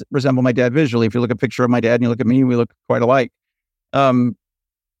 Like I resemble my dad visually. If you look at a picture of my dad and you look at me, we look quite alike.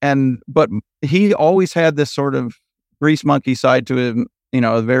 But he always had this sort of grease monkey side to him,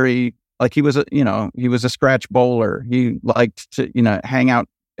 very, like he was a scratch bowler. He liked to, hang out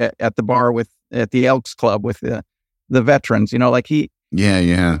at the bar at the Elks Club with the veterans, like he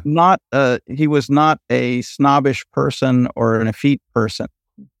was not a snobbish person or an effete person.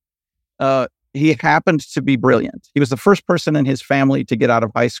 He happened to be brilliant. He was the first person in his family to get out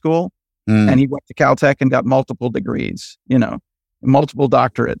of high school, and he went to Caltech and got multiple degrees, multiple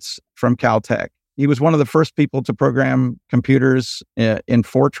doctorates from Caltech. He was one of the first people to program computers in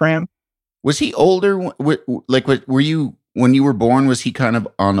Fortran. Was he older? Were you, when you were born, was he kind of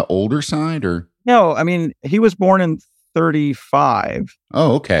on the older side, or? No, I mean, he was born in 1935.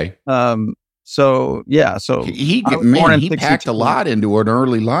 Oh, okay. So he packed a lot into an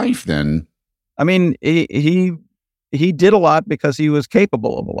early life then. I mean, he did a lot because he was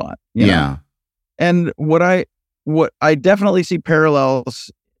capable of a lot. You know? And what I definitely see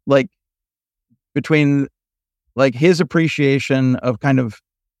parallels like between like his appreciation of kind of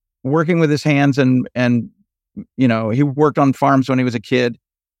working with his hands and he worked on farms when he was a kid,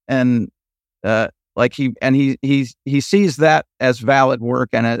 and he sees that as valid work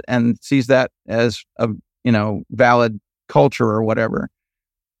and sees that as a valid culture or whatever.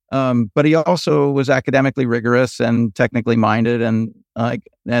 But he also was academically rigorous and technically minded, and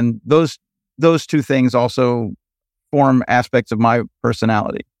those two things also form aspects of my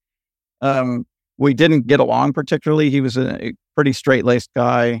personality. We didn't get along particularly. He was a pretty straight-laced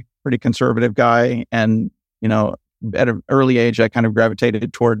guy, pretty conservative guy, and at an early age, I kind of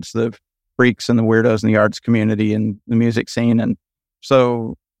gravitated towards the freaks and the weirdos in the arts community and the music scene, and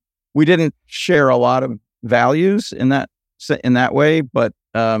so we didn't share a lot of values in that way, but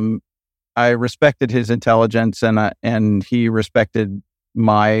I respected his intelligence, and he respected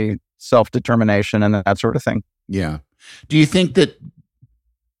my self-determination and that sort of thing. Yeah. Do you think that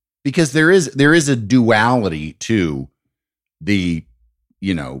because there is a duality to the,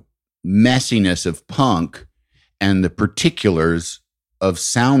 messiness of punk and the particulars of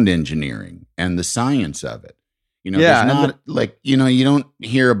sound engineering and the science of it? There's not you don't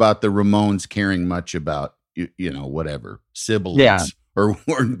hear about the Ramones caring much about, whatever, sibilants or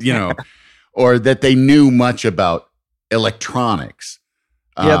or that they knew much about electronics.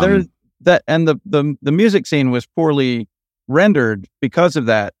 There's that, and the music scene was poorly rendered because of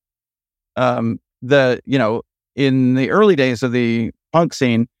that. In the early days of the punk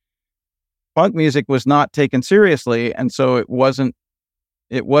scene, punk music was not taken seriously, and so it wasn't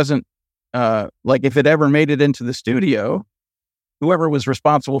like if it ever made it into the studio, whoever was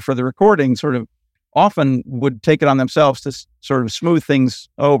responsible for the recording sort of often would take it on themselves to sort of smooth things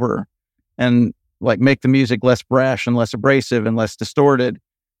over and like make the music less brash and less abrasive and less distorted,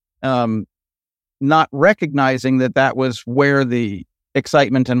 not recognizing that was where the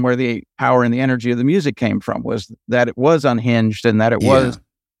excitement and where the power and the energy of the music came from, was that it was unhinged and that it was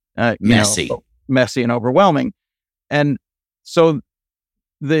messy and overwhelming. And so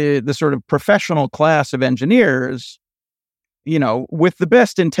the sort of professional class of engineers, with the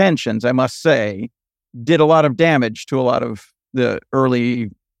best intentions, I must say, did a lot of damage to a lot of the early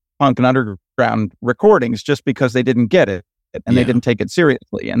punk and underground recordings just because they didn't get it and they didn't take it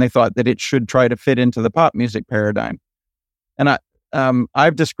seriously, and they thought that it should try to fit into the pop music paradigm. And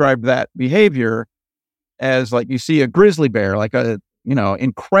I've described that behavior as like you see a grizzly bear, like a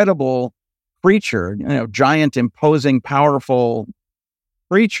incredible creature, giant, imposing, powerful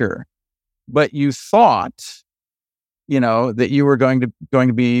creature, but you thought that you were going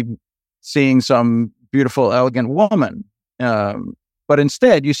to be seeing some beautiful, elegant woman, but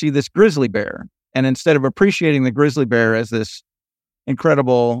instead you see this grizzly bear, and instead of appreciating the grizzly bear as this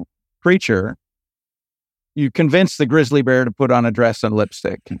incredible creature, you convince the grizzly bear to put on a dress and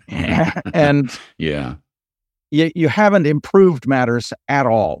lipstick. And you haven't improved matters at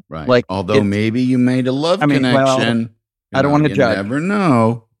all. Right. Like, although maybe you made a love connection. Well, I don't want to judge. You never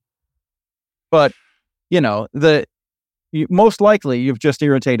know. But, most likely you've just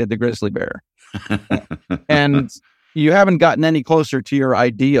irritated the grizzly bear. And you haven't gotten any closer to your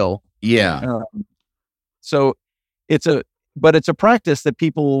ideal. Yeah. So it's a practice that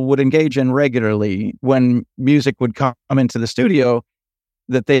people would engage in regularly when music would come into the studio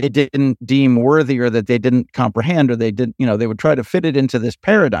that they didn't deem worthy or that they didn't comprehend, or they didn't, they would try to fit it into this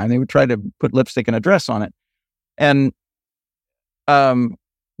paradigm. They would try to put lipstick and a dress on it. And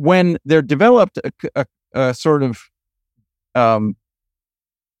when there developed a sort of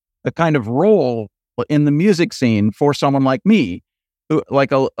a kind of role in the music scene for someone like me, who,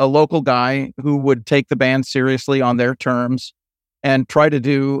 like a local guy who would take the band seriously on their terms and try to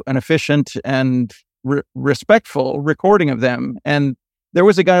do an efficient and respectful recording of them. And there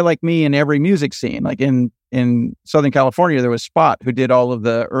was a guy like me in every music scene. Like in Southern California, there was Spot, who did all of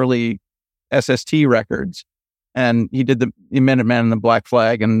the early SST records. And he did the Minutemen and the Black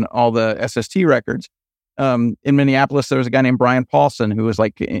Flag and all the SST records. In Minneapolis, there was a guy named Brian Paulson who was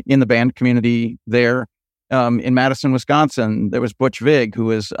like in the band community there. In Madison, Wisconsin, there was Butch Vig, who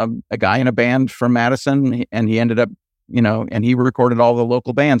was a guy in a band from Madison, and he ended up, and he recorded all the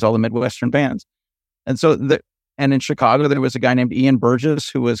local bands, all the Midwestern bands. And so, and in Chicago, there was a guy named Ian Burgess,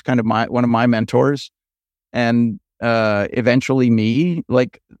 who was kind of one of my mentors, and eventually me.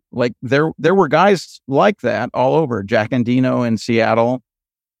 Like there were guys like that all over. Jack Endino in Seattle,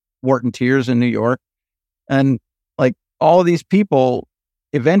 Wharton Tears in New York, and like all of these people.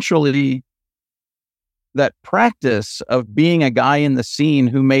 Eventually, that practice of being a guy in the scene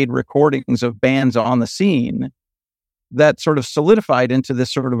who made recordings of bands on the scene, that sort of solidified into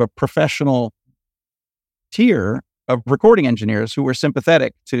this sort of a professional tier of recording engineers who were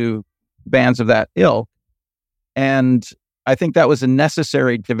sympathetic to bands of that ilk. And I think that was a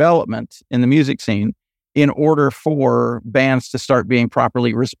necessary development in the music scene in order for bands to start being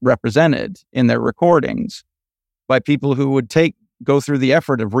properly represented in their recordings by people who would go through the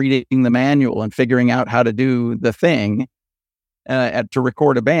effort of reading the manual and figuring out how to do the thing to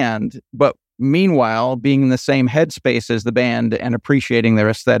record a band, but meanwhile being in the same headspace as the band and appreciating their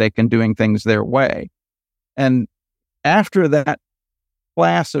aesthetic and doing things their way. And after that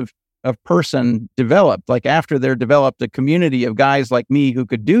class of person developed, like after there developed a community of guys like me who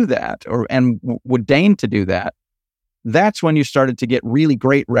could do that and would deign to do that, that's when you started to get really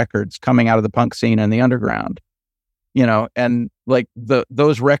great records coming out of the punk scene and the underground. And like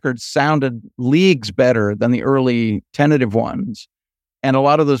those records sounded leagues better than the early tentative ones. And a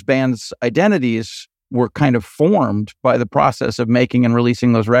lot of those bands' identities were kind of formed by the process of making and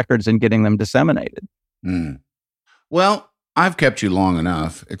releasing those records and getting them disseminated. Mm. Well, I've kept you long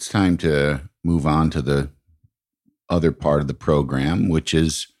enough. It's time to move on to the other part of the program, which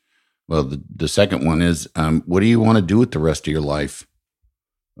is, well, the second one is, what do you want to do with the rest of your life?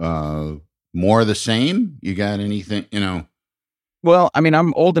 More of the same? You got anything, Well, I mean,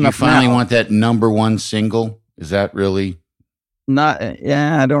 I'm old enough now. You finally now. Want that number one single? Is that really?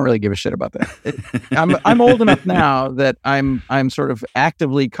 I don't really give a shit about that. I'm old enough now that I'm sort of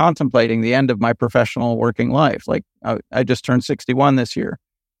actively contemplating the end of my professional working life. Like I just turned 61 this year.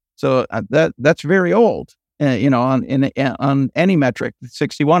 So that's very old. On any metric,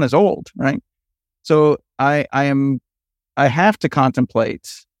 61 is old, right? So I have to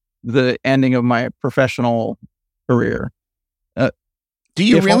contemplate the ending of my professional career. Do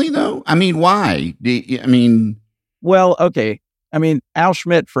you really, though? I mean, why? Well, okay. I mean, Al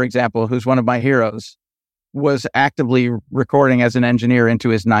Schmidt, for example, who's one of my heroes, was actively recording as an engineer into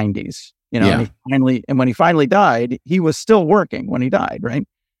his 90s. And when he finally died, he was still working when he died, right?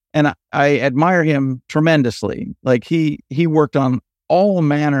 And I admire him tremendously. Like he worked on all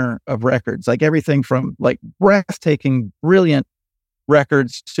manner of records, like everything from like breathtaking, brilliant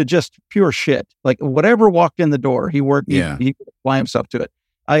records to just pure shit. Like whatever walked in the door, he worked. Yeah. He could apply himself to it.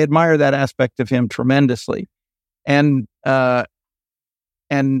 I admire that aspect of him tremendously, and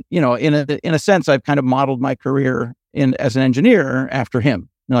in a sense, I've kind of modeled my career as an engineer after him.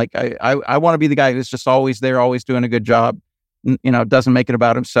 Like I want to be the guy who's just always there, always doing a good job. Doesn't make it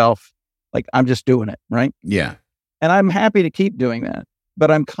about himself. Like I'm just doing it, right? Yeah. And I'm happy to keep doing that. But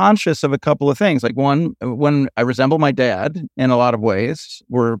I'm conscious of a couple of things. Like one, when I resemble my dad in a lot of ways,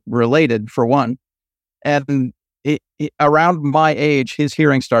 we're related for one. And around my age, his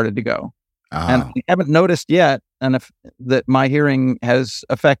hearing started to go. And I haven't noticed yet that my hearing has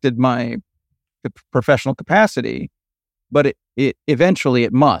affected my professional capacity, but it eventually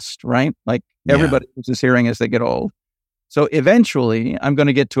it must, right? Like everybody loses hearing as they get old. So eventually I'm going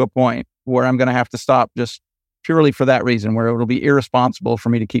to get to a point where I'm going to have to stop just purely for that reason, where it'll be irresponsible for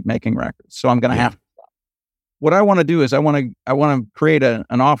me to keep making records. So I'm going to have to stop. What I want to do is I want to create an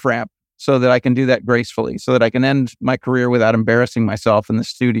off-ramp so that I can do that gracefully, so that I can end my career without embarrassing myself in the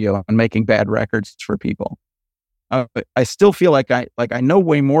studio and making bad records for people. I still feel like I know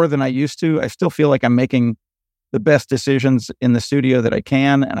way more than I used to. I still feel like I'm making the best decisions in the studio that I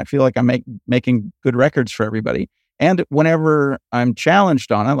can, and I feel like I'm making good records for everybody. And whenever I'm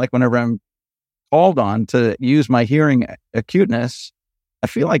challenged on it, like whenever I'm called on to use my hearing acuteness, I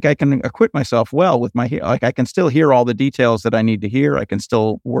feel like I can acquit myself well with my like I can still hear all the details that I need to hear. I can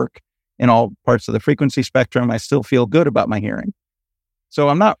still work in all parts of the frequency spectrum. I still feel good about my hearing. So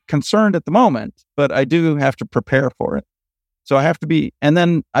I'm not concerned at the moment, but I do have to prepare for it. So I have to be, and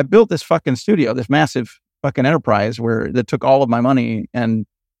then I built this fucking studio, this massive fucking enterprise that took all of my money, and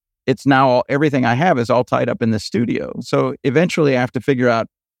it's now everything I have is all tied up in this studio. So eventually I have to figure out,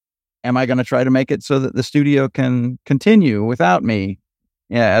 am I going to try to make it so that the studio can continue without me?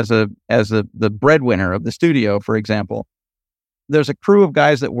 Yeah, as the breadwinner of the studio, for example. There's a crew of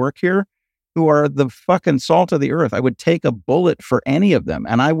guys that work here who are the fucking salt of the earth. I would take a bullet for any of them,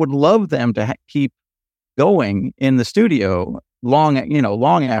 and I would love them to keep going in the studio long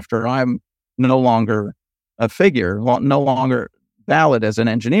after I'm no longer a figure, no longer valid as an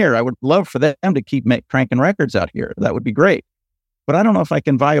engineer. I would love for them to keep cranking records out here. That would be great. But I don't know if I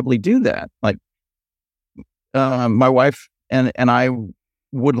can viably do that. Like, my wife and I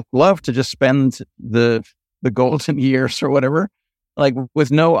would love to just spend the golden years or whatever, like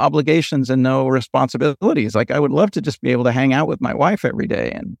with no obligations and no responsibilities. Like, I would love to just be able to hang out with my wife every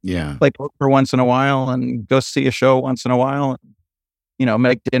day and play poker once in a while and go see a show once in a while, and,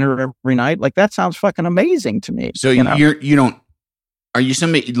 make dinner every night. Like, that sounds fucking amazing to me. So you're not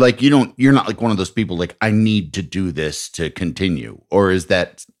like one of those people like, I need to do this to continue, or is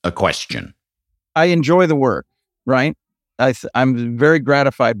that a question? I enjoy the work, right? I'm very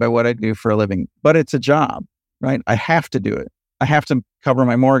gratified by what I do for a living, but it's a job, right? I have to do it. I have to cover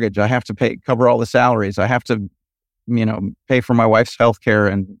my mortgage. I have to cover all the salaries. I have to, pay for my wife's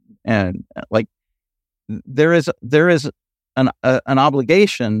healthcare, and like there is an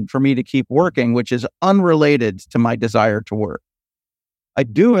obligation for me to keep working, which is unrelated to my desire to work. I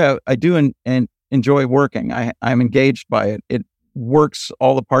do enjoy working. I'm engaged by it. It works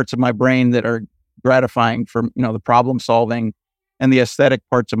all the parts of my brain that are gratifying for, the problem solving, and the aesthetic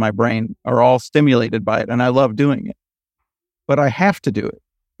parts of my brain are all stimulated by it. And I love doing it, but I have to do it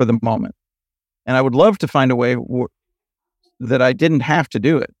for the moment. And I would love to find a way that I didn't have to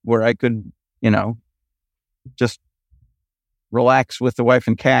do it, where I could, just relax with the wife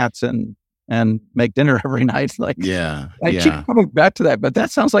and cats and make dinner every night. Like, I keep coming back to that, but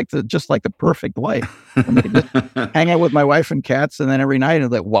that sounds like the perfect life. I mean, just hang out with my wife and cats, and then every night,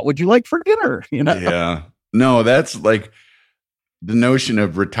 and like, what would you like for dinner? Yeah. No, that's like the notion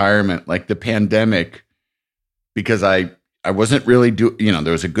of retirement, like the pandemic, because I wasn't really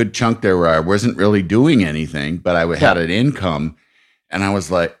there was a good chunk there where I wasn't really doing anything, but I had an income, and I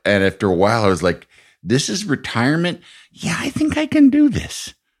was like, and after a while I was like, this is retirement. Yeah, I think I can do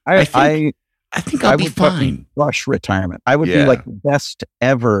this. I think I'll be fine. Rush retirement. I would be like the best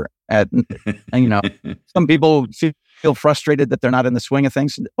ever at, some people feel frustrated that they're not in the swing of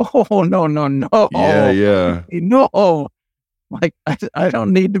things. Oh, no. Yeah. No. Like, I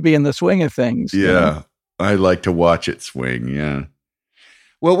don't need to be in the swing of things. Yeah. I like to watch it swing. Yeah.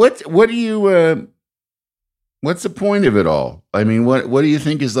 Well, what do you, what's the point of it all? I mean, what do you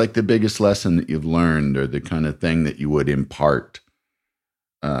think is like the biggest lesson that you've learned, or the kind of thing that you would impart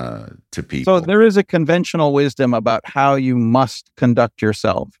to people? So there is a conventional wisdom about how you must conduct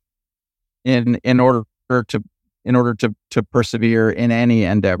yourself in order to persevere in any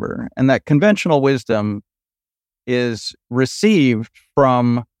endeavor. And that conventional wisdom is received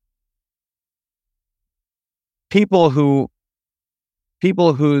from people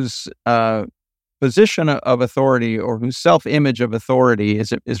whose position of authority, or whose self-image of authority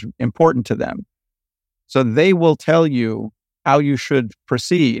is important to them. So they will tell you how you should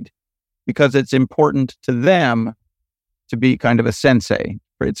proceed, because it's important to them to be kind of a sensei.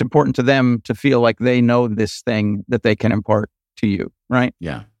 It's important to them to feel like they know this thing that they can impart to you, right?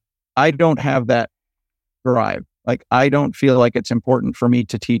 Yeah. I don't have that drive. Like, I don't feel like it's important for me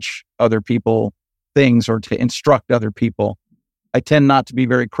to teach other people things or to instruct other people. I tend not to be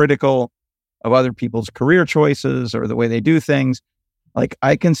very critical of other people's career choices or the way they do things. Like,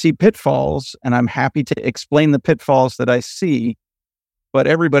 I can see pitfalls, and I'm happy to explain the pitfalls that I see, but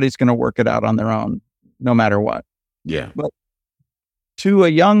everybody's going to work it out on their own, no matter what. Yeah. But to a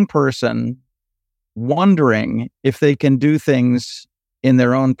young person wondering if they can do things in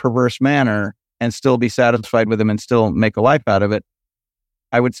their own perverse manner and still be satisfied with them and still make a life out of it,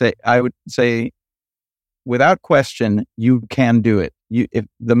 I would say, without question, you can do it. If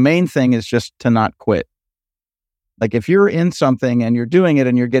the main thing is just to not quit. Like, if you're in something and you're doing it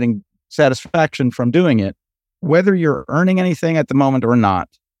and you're getting satisfaction from doing it, whether you're earning anything at the moment or not,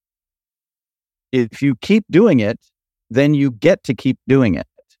 if you keep doing it, then you get to keep doing it.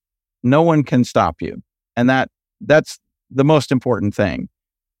 No one can stop you. And that's the most important thing.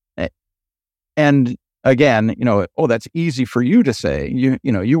 And again, that's easy for you to say.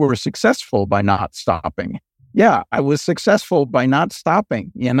 You were successful by not stopping. Yeah, I was successful by not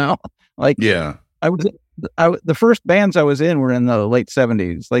stopping, Like, yeah. the first bands I was in were in the late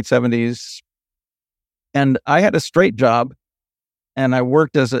 70s. And I had a straight job, and I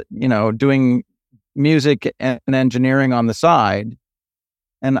worked as doing music and engineering on the side.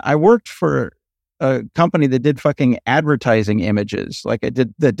 And I worked for a company that did fucking advertising images. Like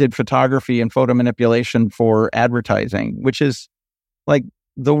that did photography and photo manipulation for advertising, which is like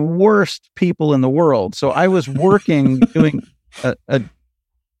the worst people in the world. So I was working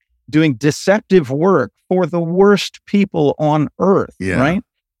doing deceptive work for the worst people on earth, right?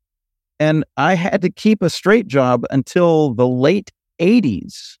 And I had to keep a straight job until the late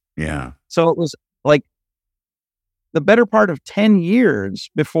 80s. Yeah. So it was like the better part of 10 years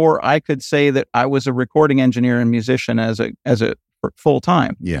before I could say that I was a recording engineer and musician as a full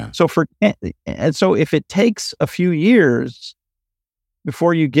time. Yeah. So so if it takes a few years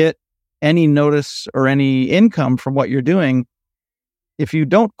before you get any notice or any income from what you're doing, if you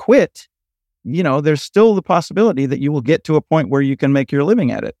don't quit, there's still the possibility that you will get to a point where you can make your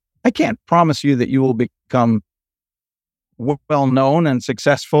living at it. I can't promise you that you will become well known and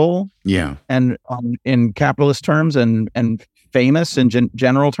successful, and in capitalist terms and famous in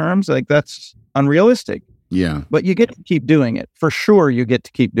general terms. Like, that's unrealistic. Yeah, but you get to keep doing it for sure. You get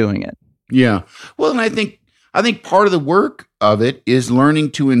to keep doing it. Yeah. Well, and I think part of the work of it is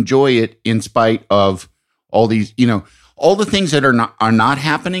learning to enjoy it in spite of all these, all the things that are not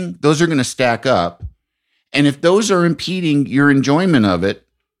happening. Those are going to stack up, and if those are impeding your enjoyment of it,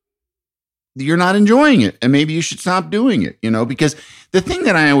 you're not enjoying it, and maybe you should stop doing it, because the thing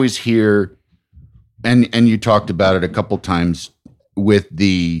that I always hear, and you talked about it a couple times with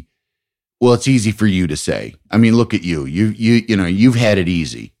well, it's easy for you to say. I mean, look at you. You've had it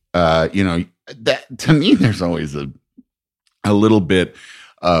easy. That to me, there's always a little bit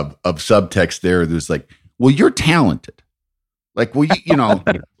of subtext there. There's like, well, you're talented. Like, well,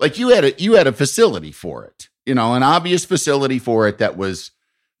 like you had a facility for it, an obvious facility for it that was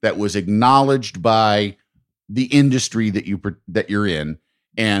acknowledged by the industry that you're in.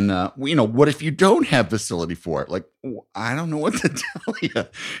 And, what if you don't have facility for it? Like, I don't know what to tell you.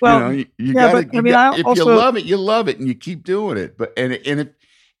 Well, if you love it, you love it and you keep doing it. But, and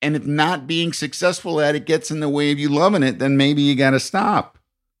if not being successful at it gets in the way of you loving it, then maybe you got to stop.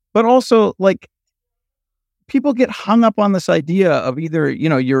 But also, like, people get hung up on this idea of either,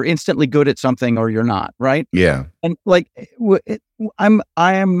 you're instantly good at something or you're not, right? Yeah. And like, I'm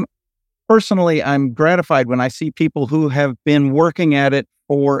gratified when I see people who have been working at it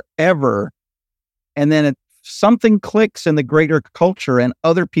forever, and then something clicks in the greater culture and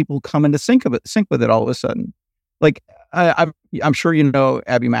other people come into sync with it all of a sudden. Like, I'm sure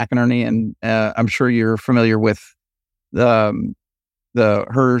Abby McInerney, and I'm sure you're familiar with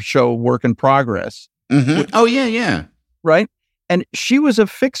her show Work in Progress. Mm-hmm. Oh yeah. Right. And she was a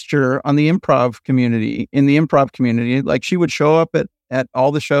fixture on the improv community, Like, she would show up at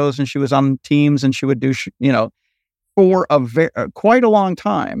all the shows, and she was on teams, and she would do, for quite a long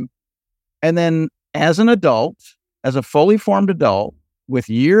time. And then as an adult, as a fully formed adult with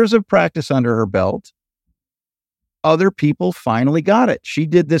years of practice under her belt, other people finally got it. She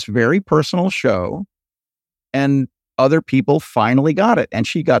did this very personal show, and other people finally got it, and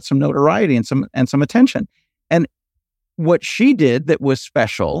she got some notoriety and some attention. And what she did that was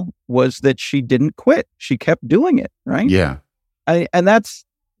special was that she didn't quit. She kept doing it, right? Yeah. And that's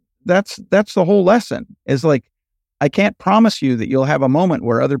the whole lesson, is like, I can't promise you that you'll have a moment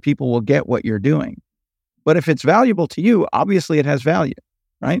where other people will get what you're doing. But if it's valuable to you, obviously it has value,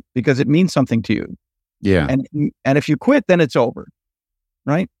 right? Because it means something to you. Yeah. And if you quit, then it's over,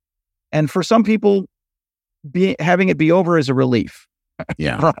 right? And for some people, having it be over is a relief.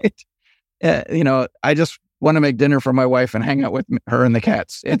 Yeah. Right. I just want to make dinner for my wife and hang out with her and the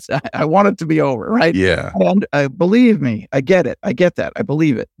cats. I want it to be over. Right. Yeah. And believe me, I get it. I get that. I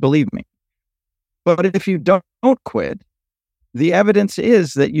believe it. Believe me. But if you don't quit, the evidence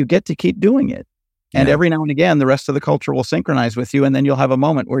is that you get to keep doing it. And every now and again, the rest of the culture will synchronize with you. And then you'll have a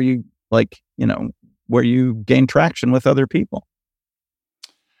moment where you where you gain traction with other people.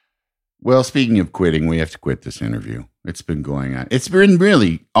 Well, speaking of quitting, we have to quit this interview. It's been going on. It's been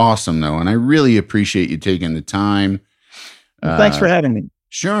really awesome, though, and I really appreciate you taking the time. Well, thanks for having me.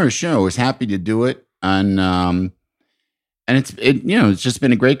 Sure. I was happy to do it, and it's just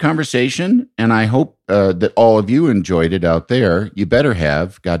been a great conversation, and I hope that all of you enjoyed it out there. You better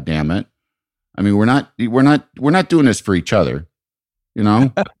have, God damn it. I mean, we're not doing this for each other,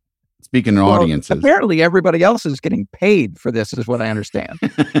 Speaking of audiences. Apparently everybody else is getting paid for this, is what I understand.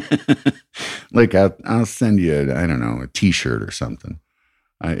 Like, I'll send you, a T-shirt or something.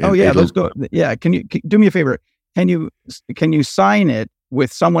 Those go. Yeah. Can you do me a favor? Can you sign it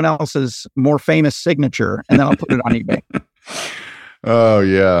with someone else's more famous signature, and then I'll put it on eBay. Oh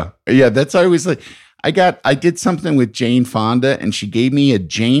yeah. Yeah. That's always like, I did something with Jane Fonda, and she gave me a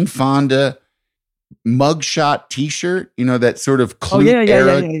Jane Fonda mugshot t-shirt, that sort of Clute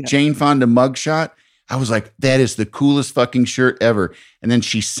era Jane Fonda mugshot. I was like, that is the coolest fucking shirt ever. And then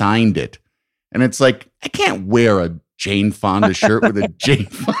she signed it. And it's like, I can't wear a Jane Fonda shirt with a Jane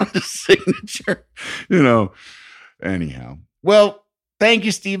Fonda signature, Anyhow. Well, thank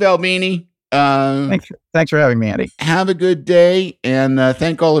you, Steve Albini. Thanks for having me, Andy. Have a good day, and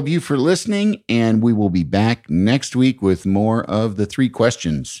thank all of you for listening. And we will be back next week with more of The Three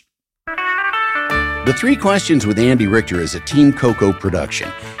Questions. The Three Questions with Andy Richter is a Team Coco production.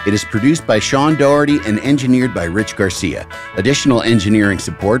 It is produced by Sean Doherty and engineered by Rich Garcia. Additional engineering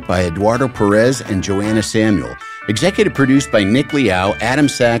support by Eduardo Perez and Joanna Samuel. Executive produced by Nick Liao, Adam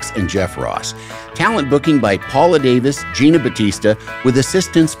Sachs, and Jeff Ross. Talent booking by Paula Davis, Gina Batista, with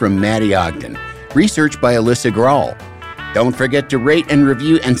assistance from Maddie Ogden. Research by Alyssa Grawl. Don't forget to rate and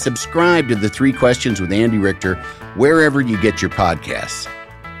review and subscribe to The Three Questions with Andy Richter wherever you get your podcasts.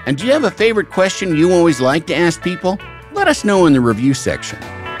 And do you have a favorite question you always like to ask people? Let us know in the review section.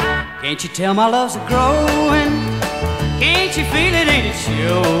 Can't you tell my love's a-growing? Can't you feel it, ain't it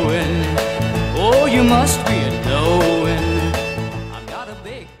showing? Oh, you must be a-knowing I've got a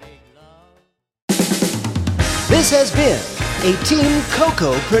big, big love. This has been a Team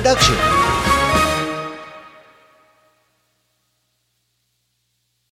Coco production.